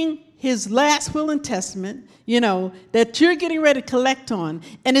 reading his last will and testament, that you're getting ready to collect on.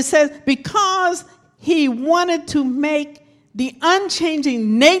 And it says, because he wanted to make the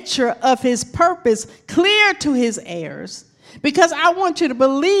unchanging nature of his purpose clear to his heirs, because I want you to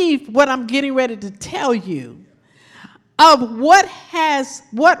believe what I'm getting ready to tell you. Of what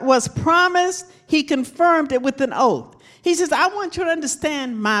was promised, he confirmed it with an oath. He says, I want you to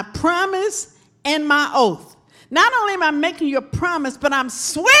understand my promise and my oath. Not only am I making you a promise, but I'm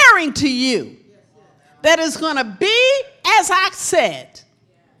swearing to you that it's going to be as I said.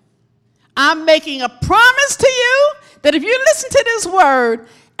 I'm making a promise to you that if you listen to this word,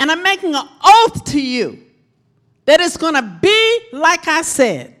 and I'm making an oath to you that it's going to be like I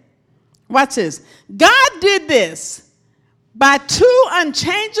said. Watch this. God did this by 2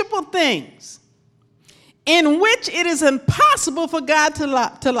 unchangeable things in which it is impossible for God to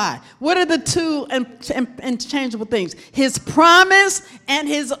lie. What are the 2 unchangeable things? His promise and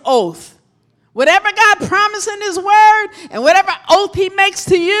his oath. Whatever God promised in his word and whatever oath he makes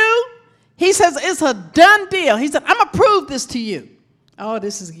to you, he says it's a done deal. He said, I'm going to prove this to you. Oh,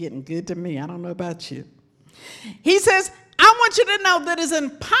 this is getting good to me. I don't know about you. He says, I want you to know that it's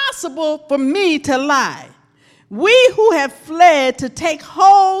impossible for me to lie. We who have fled to take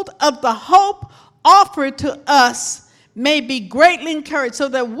hold of the hope offered to us may be greatly encouraged, so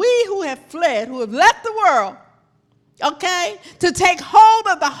that we who have fled, who have left the world, to take hold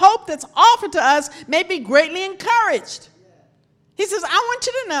of the hope that's offered to us may be greatly encouraged. He says, I want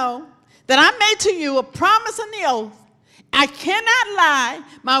you to know that I made to you a promise and the oath, I cannot lie.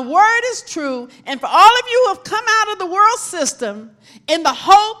 My word is true. And for all of you who have come out of the world system in the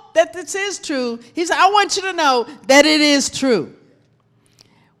hope that this is true, he said, I want you to know that it is true.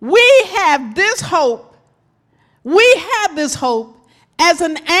 We have this hope. We have this hope as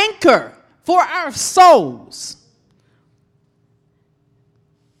an anchor for our souls.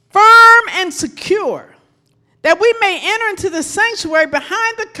 Firm and secure, that we may enter into the sanctuary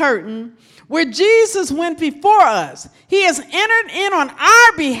behind the curtain where Jesus went before us. He has entered in on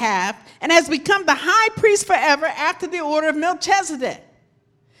our behalf and has become the high priest forever after the order of Melchizedek.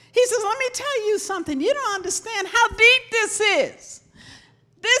 He says, let me tell you something. You don't understand how deep this is.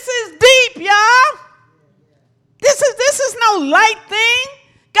 This is deep, y'all. This is no light thing.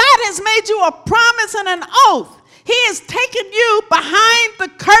 God has made you a promise and an oath. He has taken you behind the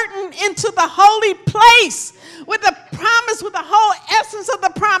curtain into the holy place with the promise, with the whole essence of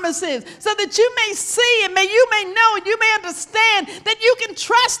the promises, so that you may see and you may know and you may understand that you can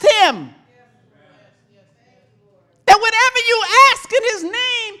trust him. That whatever you ask in his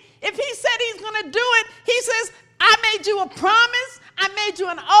name, if he said he's going to do it, he says, I made you a promise, I made you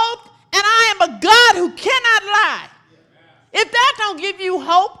an oath, and I am a God who cannot lie. If that don't give you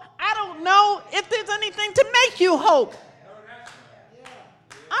hope, I don't know if there's anything to make you hope.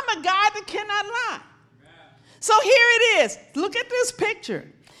 I'm a God that cannot lie. So here it is. Look at this picture.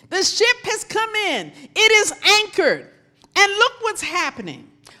 The ship has come in. It is anchored. And look what's happening.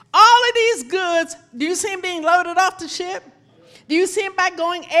 All of these goods, do you see them being loaded off the ship? Do you see them by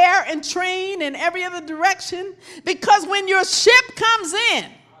going air and train and every other direction? Because when your ship comes in,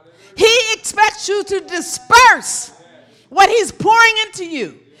 he expects you to disperse what he's pouring into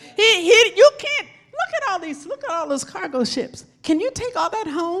you. You can't, look at all those cargo ships. Can you take all that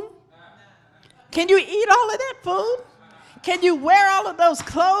home? Can you eat all of that food? Can you wear all of those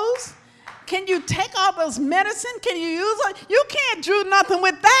clothes? Can you take all those medicine? Can you use it? You can't do nothing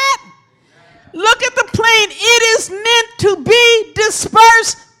with that. Look at the plane. It is meant to be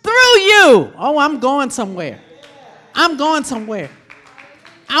dispersed through you. Oh, I'm going somewhere. I'm going somewhere.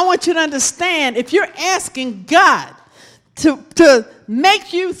 I want you to understand, if you're asking God to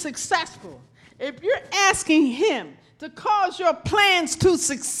make you successful, if you're asking him to cause your plans to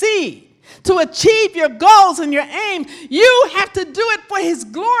succeed, to achieve your goals and your aim, you have to do it for his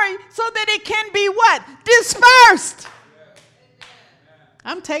glory so that it can be what? Dispersed.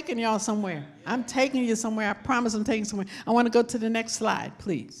 I'm taking y'all somewhere. I'm taking you somewhere. I promise I'm taking you somewhere. I want to go to the next slide,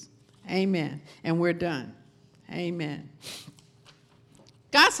 please. Amen. And we're done. Amen.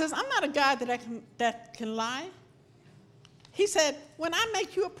 God says, I'm not a God that can lie. He said, when I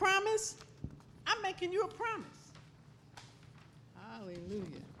make you a promise, I'm making you a promise. Hallelujah.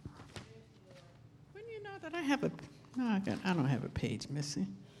 When you know that I have I don't have a page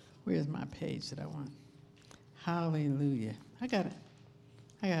missing. Where's my page that I want? Hallelujah. I got it.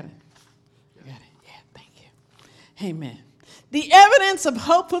 Yeah, thank you. Amen. The evidence of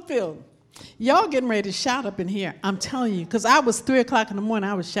hope fulfilled. Y'all getting ready to shout up in here. I'm telling you, because I was 3 o'clock in the morning,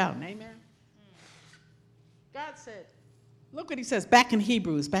 I was shouting. Amen. God said, look what he says back in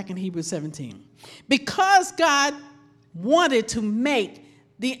Hebrews 17. Because God wanted to make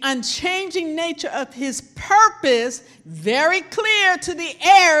the unchanging nature of his purpose very clear to the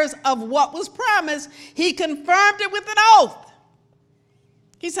heirs of what was promised, he confirmed it with an oath.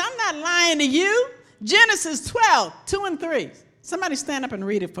 He said, I'm not lying to you. Genesis 12, 2 and 3. Somebody stand up and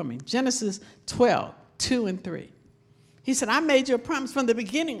read it for me. Genesis 12, 2 and 3. He said, I made you a promise. From the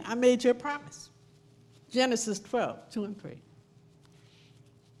beginning, I made you a promise. Genesis 12, 2 and 3.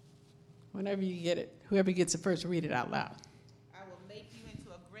 Whenever you get it, whoever gets it first, read it out loud. I will make you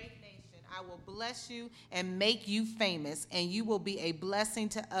into a great nation. I will bless you and make you famous, and you will be a blessing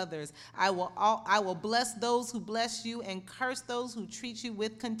to others. I will bless those who bless you and curse those who treat you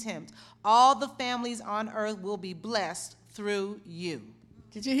with contempt. All the families on earth will be blessed through you.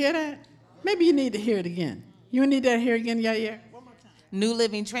 Did you hear that? Maybe you need to hear it again. You need to hear it again, Yair? One more time. New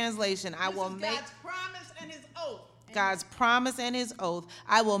Living Translation. I will make God's promise and his oath. God's promise and his oath.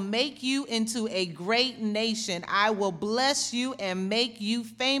 I will make you into a great nation. I will bless you and make you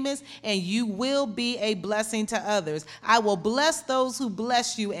famous, and you will be a blessing to others. I will bless those who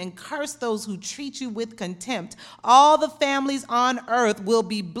bless you and curse those who treat you with contempt. All the families on earth will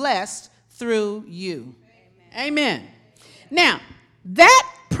be blessed through you. Amen. Now,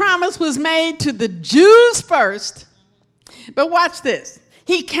 that promise was made to the Jews first, but watch this.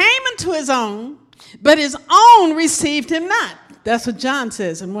 He came into his own, but his own received him not. That's what John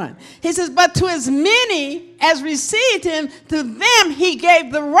says in 1. He says, but to as many as received him, to them he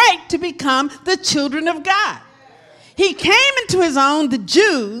gave the right to become the children of God. He came into his own, the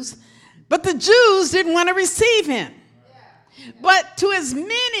Jews, but the Jews didn't want to receive him. But to as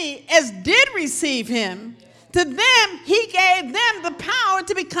many as did receive him, to them he gave them the power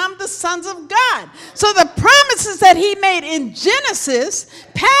to become the sons of God. So the promises that he made in Genesis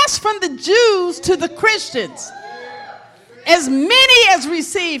passed from the Jews to the Christians. As many as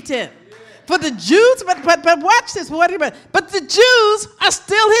received him. For the Jews, but watch this. But the Jews are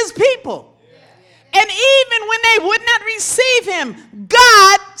still his people. And even when they would not receive him,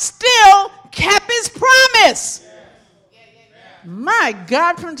 God still kept his promise. My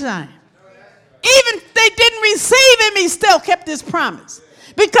God from Zion. Even if they didn't receive him, he still kept his promise.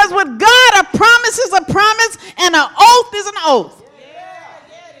 Because with God, a promise is a promise and an oath is an oath.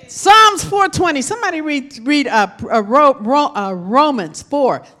 Psalms 4:20. Somebody read Romans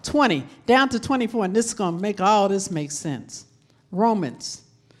 4:20 down to 24, and this is going to make all this make sense. Romans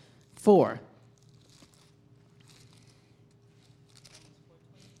 4.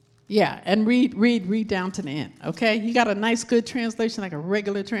 Yeah, and read down to the end, okay? You got a nice, good translation, like a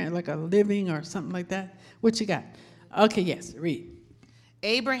regular like a living or something like that? What you got? Okay, yes, read.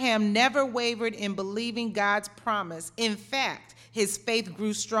 Abraham never wavered in believing God's promise. In fact, his faith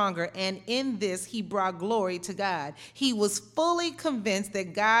grew stronger, and in this he brought glory to God. He was fully convinced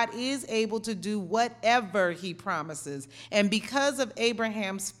that God is able to do whatever he promises. And because of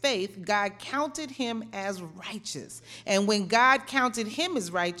Abraham's faith, God counted him as righteous. And when God counted him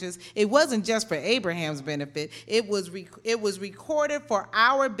as righteous, it wasn't just for Abraham's benefit. It was recorded for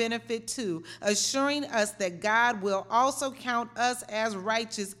our benefit too, assuring us that God will also count us as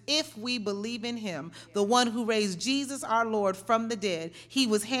righteous if we believe in him, the one who raised Jesus our Lord from the dead. He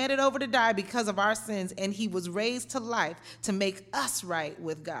was handed over to die because of our sins, and he was raised to life to make us right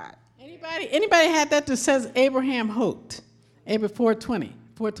with God. Anybody had that says Abraham hoped? Abraham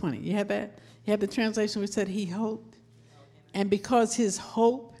 4:20. You had that? You had the translation which said he hoped? And because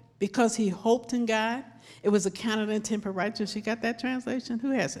he hoped in God, it was accounted unto him for righteousness. You got that translation? Who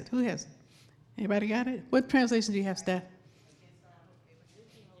has it? Anybody got it? What translation do you have, Steph?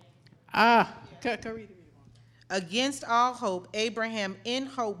 Go read it. Against all hope, Abraham in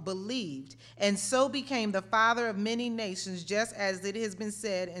hope believed, and so became the father of many nations, just as it has been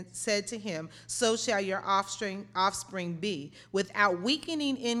said to him, so shall your offspring be. Without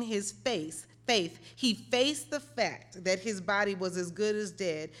weakening in his faith, he faced the fact that his body was as good as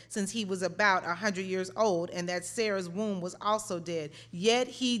dead, since he was about 100 years old, and that Sarah's womb was also dead. Yet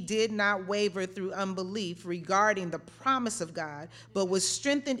he did not waver through unbelief regarding the promise of God, but was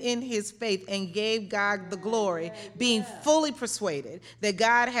strengthened in his faith and gave God the glory, being fully persuaded that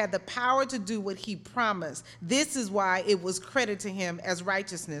God had the power to do what he promised. This is why it was credited to him as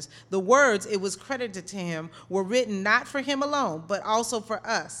righteousness. The words "it was credited to him" were written not for him alone, but also for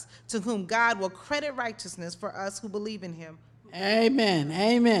us, to whom God will credit righteousness for us who believe in him.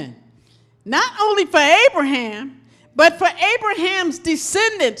 Amen. Not only for Abraham, but for Abraham's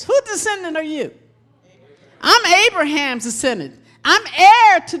descendants. Whose descendant are you? I'm Abraham's descendant. I'm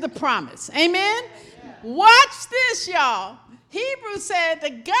heir to the promise. Amen? Watch this, y'all. Hebrews said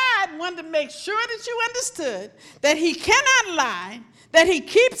that God wanted to make sure that you understood that he cannot lie, that he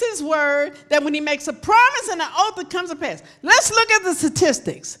keeps his word, that when he makes a promise and an oath, it comes to pass. Let's look at the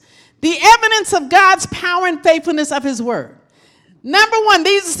statistics. The evidence of God's power and faithfulness of his word. Number one,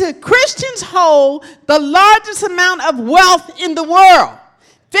 Christians hold the largest amount of wealth in the world.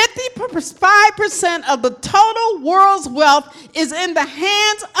 55% of the total world's wealth is in the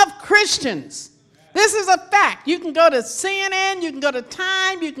hands of Christians. This is a fact. You can go to CNN, you can go to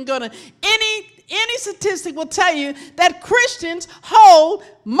Time, you can go to any statistic will tell you that Christians hold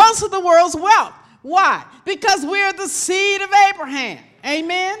most of the world's wealth. Why? Because we're the seed of Abraham.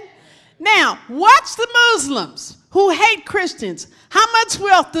 Amen? Now, watch the Muslims who hate Christians. How much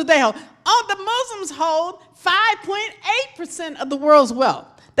wealth do they hold? Oh, the Muslims hold 5.8% of the world's wealth.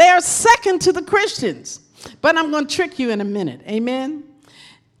 They are second to the Christians. But I'm going to trick you in a minute. Amen?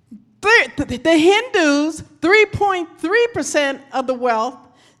 The Hindus, 3.3% of the wealth.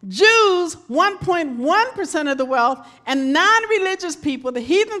 Jews, 1.1% of the wealth. And non-religious people, the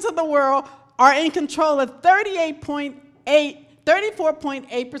heathens of the world, are in control of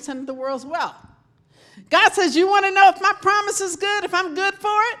 34.8% of the world's wealth. God says, you want to know if my promise is good, if I'm good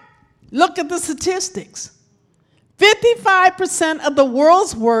for it? Look at the statistics. 55% of the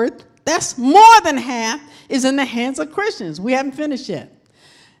world's worth, that's more than half, is in the hands of Christians. We haven't finished yet.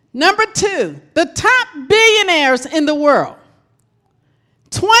 Number two, the top billionaires in the world.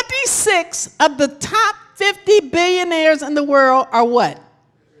 26 of the top 50 billionaires in the world are what?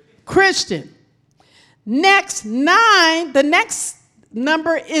 Christian. The next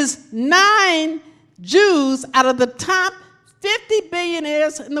number is 9 Jews out of the top 50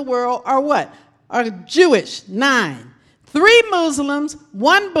 billionaires in the world are what? Are Jewish, 9. 3 Muslims,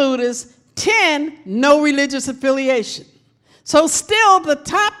 1 Buddhist, 10 no religious affiliation. So still the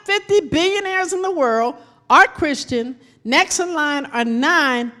top 50 billionaires in the world are Christian. Next in line are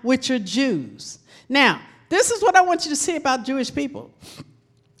 9, which are Jews. Now, this is what I want you to see about Jewish people.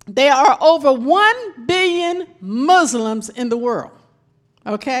 There are over 1 billion Muslims in the world.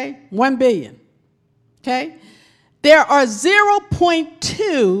 Okay? 1 billion. Okay? There are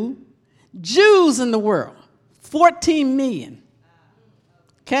 0.2 Jews in the world. 14 million.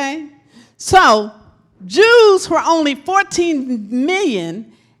 Okay? So, Jews who are only 14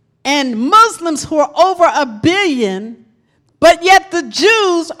 million and Muslims who are over 1 billion, but yet the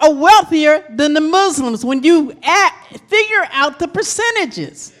Jews are wealthier than the Muslims when you figure out the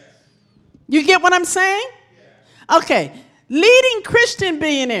percentages. You get what I'm saying? Okay. Leading Christian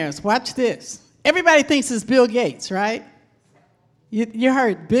billionaires. Watch this. Everybody thinks it's Bill Gates, right? You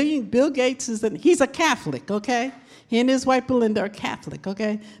heard Bill Gates he's a Catholic, okay? He and his wife Belinda are Catholic,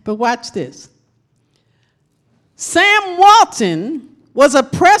 okay? But watch this. Sam Walton was a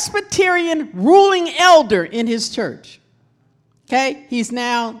Presbyterian ruling elder in his church. Okay? He's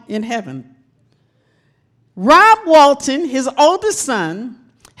now in heaven. Rob Walton, his oldest son,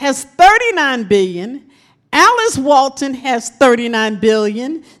 has 39 billion. Alice Walton has 39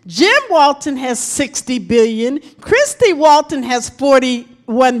 billion. Jim Walton has 60 billion. Christy Walton has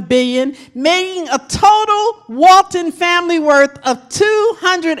 41 billion, making a total Walton family worth of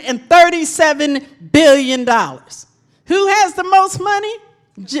 $237 billion. Who has the most money?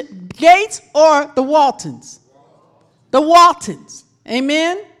 Gates or the Waltons? The Waltons.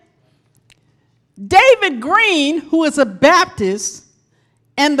 Amen? David Green, who is a Baptist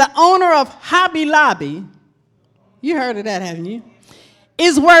and the owner of Hobby Lobby, you heard of that, haven't you?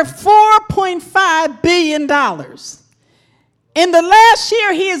 Is worth $4.5 billion. In the last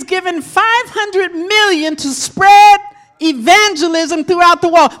year, he has given $500 million to spread evangelism throughout the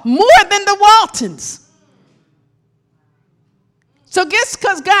world, more than the Waltons. So just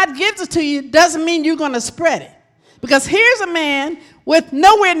because God gives it to you doesn't mean you're going to spread it. Because here's a man with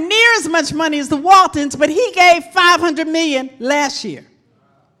nowhere near as much money as the Waltons, but he gave $500 million last year.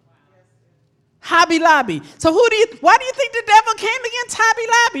 Hobby Lobby. So why do you think the devil came against Hobby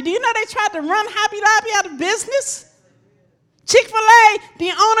Lobby? Do you know they tried to run Hobby Lobby out of business? Chick-fil-A, the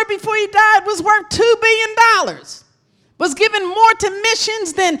owner before he died, was worth $2 billion. Was given more to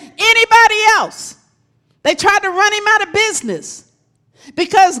missions than anybody else. They tried to run him out of business.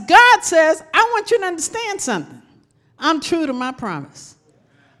 Because God says, I want you to understand something. I'm true to my promise.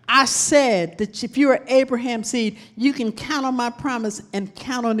 I said that if you're Abraham's seed, you can count on my promise and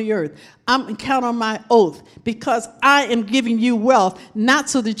count on the earth. I'm count on my oath because I am giving you wealth, not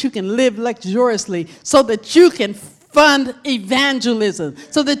so that you can live luxuriously, so that you can fund evangelism,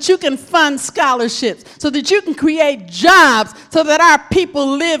 so that you can fund scholarships, so that you can create jobs, so that our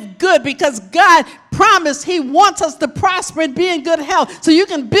people live good, because God promised he wants us to prosper and be in good health, so you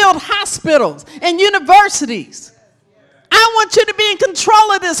can build hospitals and universities. I want you to be in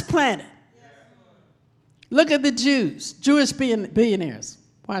control of this planet. Look at the Jews, Jewish billionaires.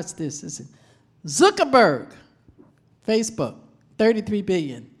 Watch this. Zuckerberg, Facebook, 33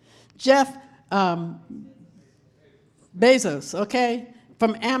 billion. Jeff Bezos, okay,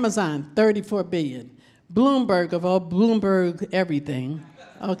 from Amazon, 34 billion. Bloomberg, of all Bloomberg everything,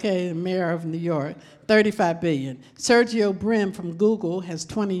 okay, the mayor of New York, 35 billion. Sergey Brin from Google has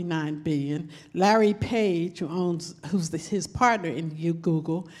 29 billion. Larry Page, who's his partner in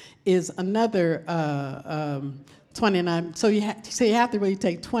Google, is another 29. So you have to really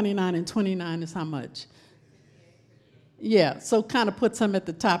take 29, and 29 is how much? Yeah, so kind of puts them at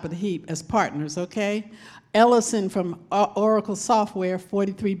the top of the heap as partners, okay? Ellison from Oracle Software,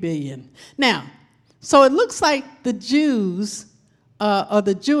 43 billion. Now, so it looks like the Jews or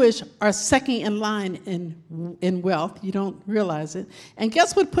the Jewish are second in line in wealth. You don't realize it. And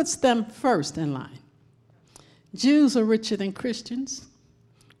guess what puts them first in line? Jews are richer than Christians,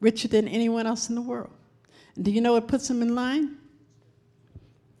 richer than anyone else in the world. And do you know what puts them in line?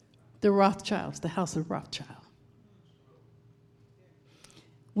 The Rothschilds, the House of Rothschild.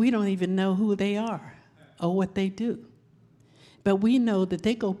 We don't even know who they are or what they do. But we know that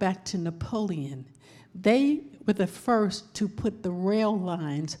they go back to Napoleon. They were the first to put the rail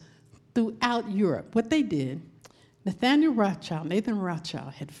lines throughout Europe. What they did, Nathan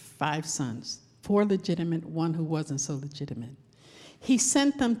Rothschild had 5 sons, 4 legitimate, 1 who wasn't so legitimate. He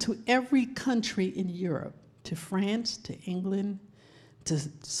sent them to every country in Europe, to France, to England, to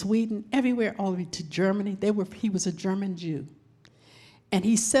Sweden, everywhere, all the way to Germany. He was a German Jew. And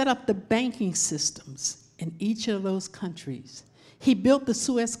he set up the banking systems in each of those countries. He built the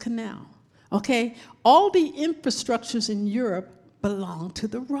Suez Canal. Okay? All the infrastructures in Europe belong to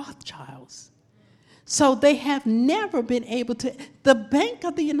the Rothschilds. So they have never been able to. The Bank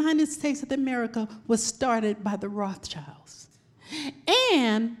of the United States of America was started by the Rothschilds.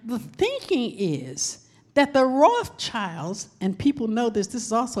 And the thinking is that the Rothschilds, and people know this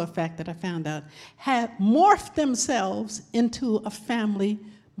is also a fact that I found out, had morphed themselves into a family,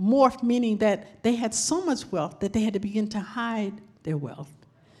 morphed meaning that they had so much wealth that they had to begin to hide their wealth.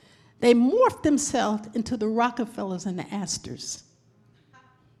 They morphed themselves into the Rockefellers and the Astors.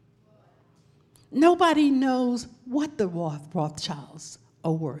 Nobody knows what the Rothschilds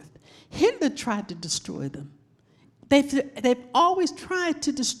are worth. Hitler tried to destroy them. They've always tried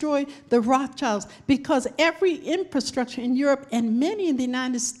to destroy the Rothschilds because every infrastructure in Europe and many in the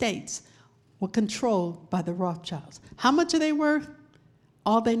United States were controlled by the Rothschilds. How much are they worth?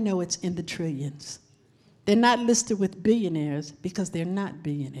 All they know it's in the trillions. They're not listed with billionaires because they're not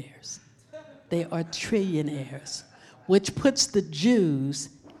billionaires. They are trillionaires, which puts the Jews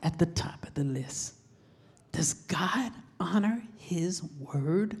at the top of the list. Does God honor his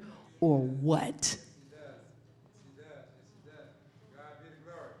word or what?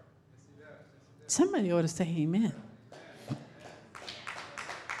 Somebody ought to say amen.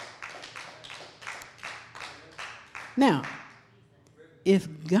 Now, if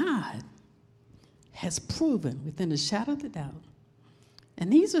God has proven within a shadow of a doubt,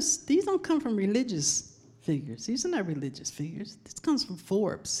 and these don't come from religious figures. These are not religious figures. This comes from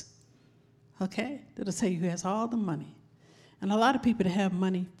Forbes, okay? That'll tell you who has all the money. And a lot of people that have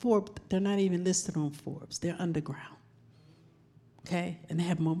money, Forbes, they're not even listed on Forbes. They're underground, okay? And they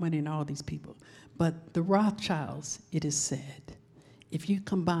have more money than all these people. But the Rothschilds, it is said, if you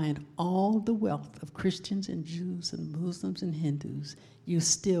combine all the wealth of Christians and Jews and Muslims and Hindus, you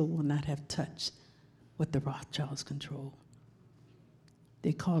still will not have touched what the Rothschilds control.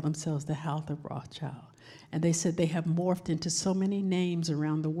 They call themselves the House of Rothschild. And they said they have morphed into so many names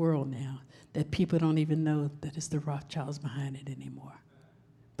around the world now that people don't even know that it's the Rothschilds behind it anymore.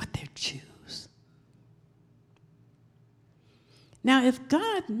 But they're Jews. Now, if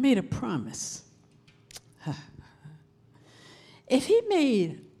God made a promise, if he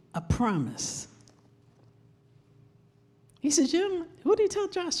made a promise, he said, who did he tell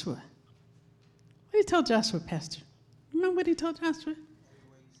Joshua? What did he tell Joshua, Pastor? Remember what he told Joshua?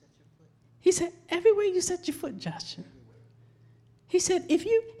 He said, everywhere you set your foot, Joshua. He said, if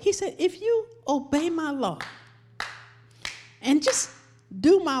you obey my law and just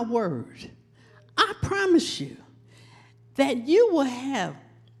do my word, I promise you that you will have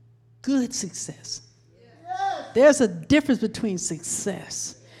good success. There's a difference between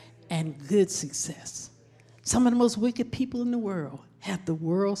success and good success. Some of the most wicked people in the world have the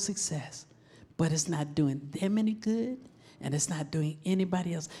world's success, but it's not doing them any good, and it's not doing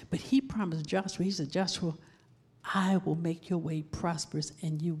anybody else. But he promised Joshua, he said, Joshua, I will make your way prosperous,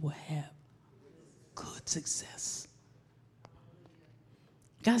 and you will have good success.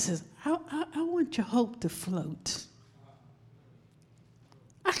 God says, I want your hope to float.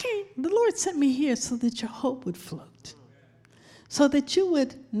 The Lord sent me here so that your hope would float, so that you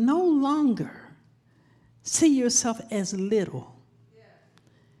would no longer see yourself as little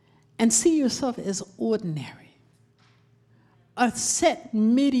and see yourself as ordinary, or set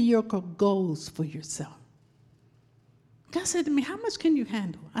mediocre goals for yourself. God said to me, how much can you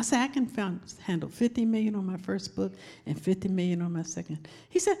handle? I said, I can handle $50 million on my first book and $50 million on my second.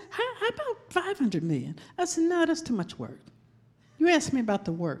 He said, how about $500 million? I said, no, that's too much work. You asked me about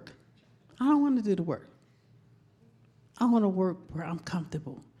the work. I don't want to do the work. I want to work where I'm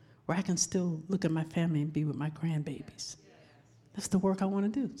comfortable, where I can still look at my family and be with my grandbabies. That's the work I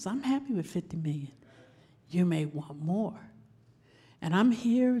want to do. So I'm happy with $50 million. You may want more. And I'm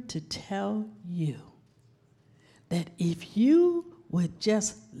here to tell you that if you would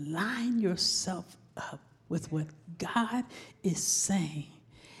just line yourself up with what God is saying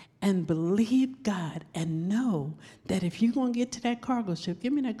and believe God and know that if you're going to get to that cargo ship,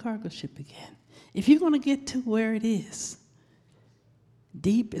 give me that cargo ship again. If you're going to get to where it is,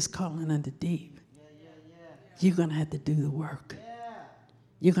 deep is calling unto deep. You're going to have to do the work.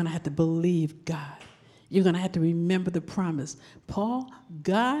 You're going to have to believe God. You're going to have to remember the promise. Paul,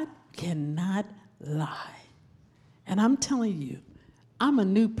 God cannot lie. And I'm telling you, I'm a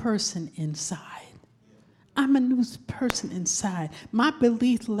new person inside. I'm a new person inside. My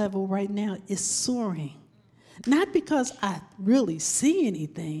belief level right now is soaring. Not because I really see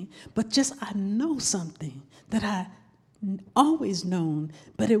anything, but just I know something that I always known,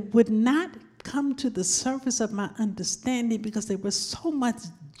 but it would not come to the surface of my understanding because there was so much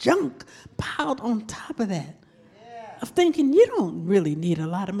junk piled on top of that. of thinking you don't really need a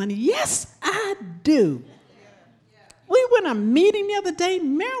lot of money. Yes, I do. We were in a meeting the other day,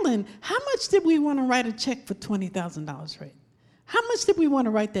 Marilyn, how much did we want to write a check for $20,000, right? How much did we want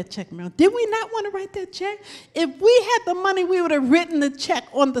to write that check, Marilyn? Did we not want to write that check? If we had the money, we would have written the check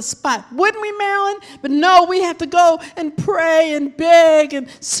on the spot, wouldn't we, Marilyn? But no, we have to go and pray and beg and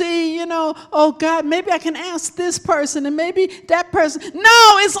see, oh God, maybe I can ask this person and maybe that person.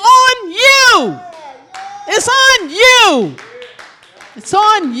 No, it's on you. It's on you. It's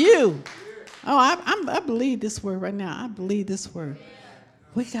on you. Oh, I believe this word right now. I believe this word.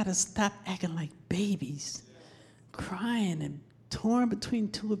 We got to stop acting like babies, crying and torn between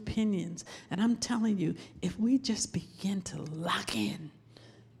two opinions. And I'm telling you, if we just begin to lock in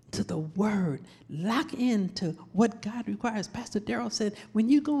to the word, lock into what God requires. Pastor Darrell said, when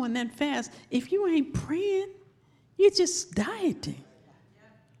you go on that fast, if you ain't praying, you're just dieting.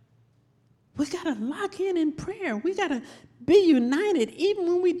 We got to lock in prayer. We got to be united even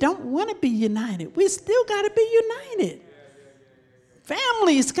when we don't want to be united. We still got to be united.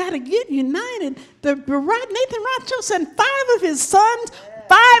 Families got to get united. Nathan Rothschild sent 5 of his sons,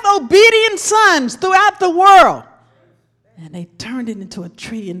 5 obedient sons throughout the world. And they turned it into $1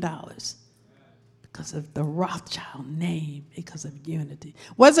 trillion because of the Rothschild name, because of unity.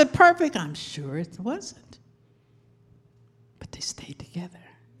 Was it perfect? I'm sure it wasn't. But they stayed together.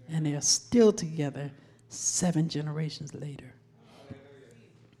 And they are still together 7 generations later.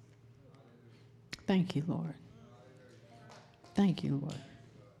 Thank you, Lord. Thank you, Lord.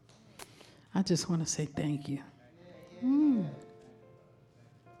 I just want to say thank you. I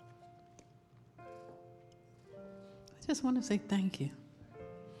just want to say thank you.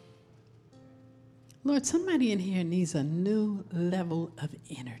 Lord, somebody in here needs a new level of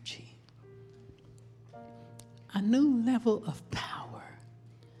energy, a new level of power,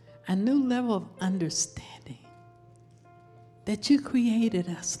 a new level of understanding that you created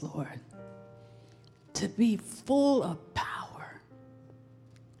us, Lord, to be full of power,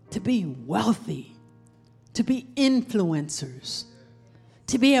 to be wealthy, to be influencers,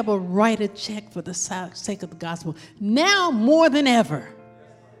 to be able to write a check for the sake of the gospel, now more than ever.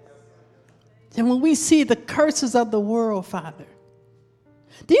 And when we see the curses of the world, Father,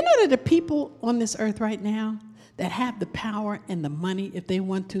 do you know that the people on this earth right now that have the power and the money, if they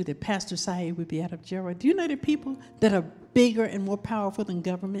want to, that Pastor Saeed would be out of jail? Do you know that people that are bigger and more powerful than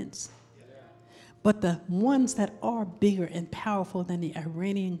governments? But the ones that are bigger and powerful than the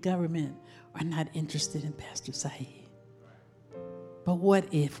Iranian government are not interested in Pastor Saeed. But what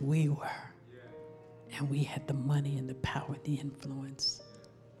if we were, and we had the money and the power and the influence?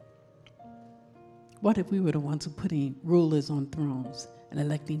 What if we were the ones who putting rulers on thrones and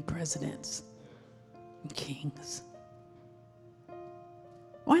electing presidents and kings?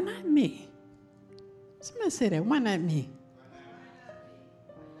 Why not me? Somebody say that. Why not me?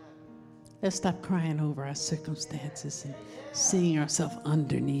 Let's stop crying over our circumstances and seeing ourselves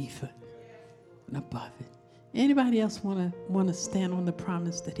underneath and above it. Anybody else want to stand on the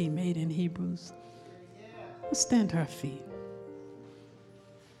promise that he made in Hebrews? Let's stand to our feet.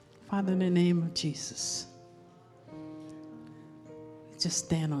 Father, in the name of Jesus, just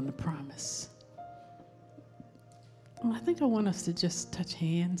stand on the promise. I think I want us to just touch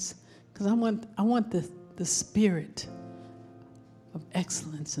hands, because I want the spirit of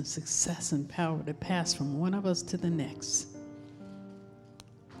excellence and success and power to pass from one of us to the next.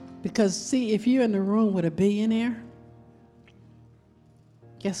 Because, see, if you're in the room with a billionaire,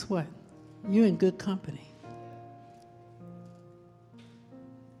 guess what? You're in good company.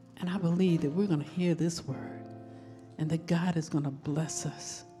 And I believe that we're going to hear this word and that God is going to bless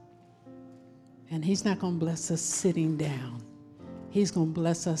us. And he's not going to bless us sitting down. He's going to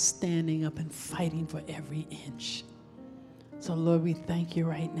bless us standing up and fighting for every inch. So, Lord, we thank you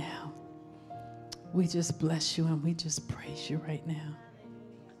right now. We just bless you and we just praise you right now.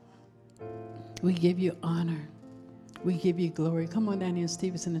 We give you honor. We give you glory. Come on down here,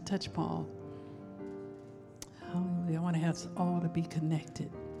 Stevenson, and touch Paul. Hallelujah. I want to have us all to be connected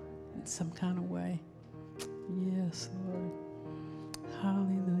in some kind of way. Yes, Lord.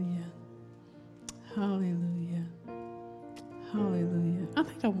 Hallelujah. Hallelujah. Hallelujah. I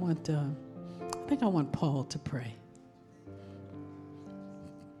think I want Paul to pray.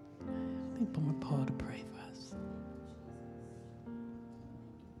 I think I want Paul to pray for us.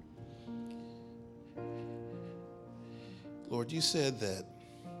 Lord, you said that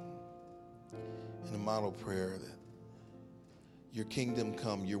in the model prayer that your kingdom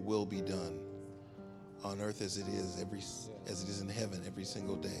come, your will be done on earth as it is in heaven every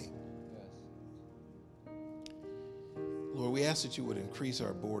single day. Lord, we ask that you would increase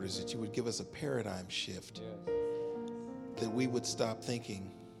our borders, that you would give us a paradigm shift that we would stop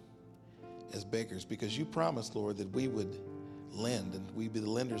thinking as beggars, because you promised, Lord, that we would lend and we'd be the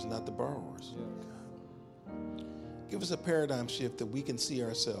lenders, not the borrowers. Give us a paradigm shift that we can see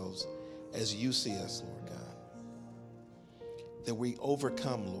ourselves as you see us, Lord God. That we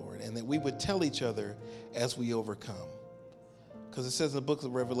overcome, Lord, and that we would tell each other as we overcome. Because it says in the book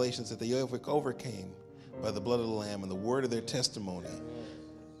of Revelations that they overcame by the blood of the Lamb and the word of their testimony.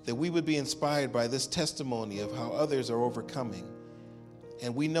 That we would be inspired by this testimony of how others are overcoming.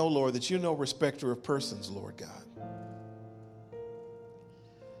 And we know, Lord, that you're no respecter of persons, Lord God.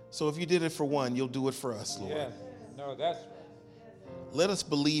 So if you did it for one, you'll do it for us, Lord. Yes. No, that's right. Let us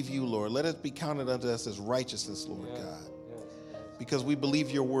believe you, Lord. Let it be counted unto us as righteousness, Lord Yes. God. Yes. Because we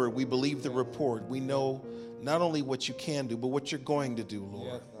believe your word. We believe the report. We know not only what you can do, but what you're going to do, Lord.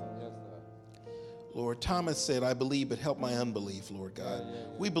 Yes, Lord. Yes, Lord. Lord, Thomas said, I believe, but help my unbelief, Lord God. Yeah.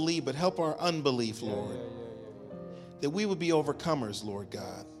 We believe, but help our unbelief, Lord. Yeah. That we would be overcomers, Lord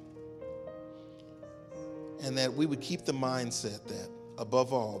God. And that we would keep the mindset that,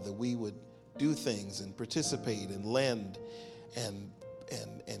 above all, that we would do things and participate and lend and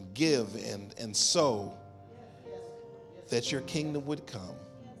give and sow, that your kingdom would come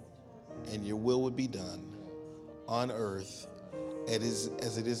and your will would be done on earth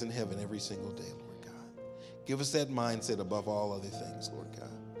as it is in heaven every single day, Lord God. Give us that mindset above all other things, Lord God.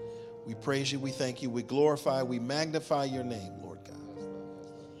 We praise you, we thank you, we glorify, we magnify your name, Lord God.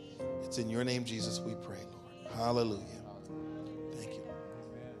 It's in your name, Jesus, we pray, Lord. Hallelujah. Thank you.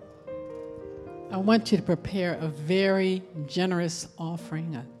 I want you to prepare a very generous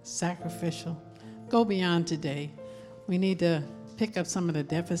offering, a sacrificial. Go beyond today. We need to pick up some of the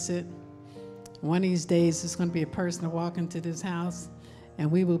deficit. One of these days, there's going to be a person to walk into this house,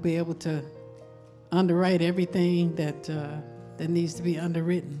 and we will be able to underwrite everything that needs to be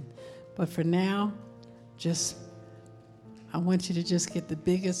underwritten. But for now, I want you to just get the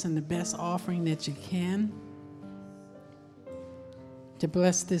biggest and the best offering that you can to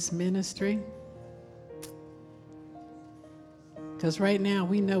bless this ministry. Because right now,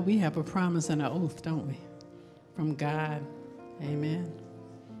 we know we have a promise and an oath, don't we? From God. Amen.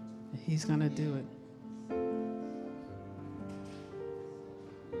 He's going to do it.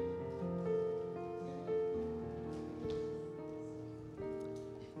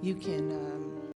 You can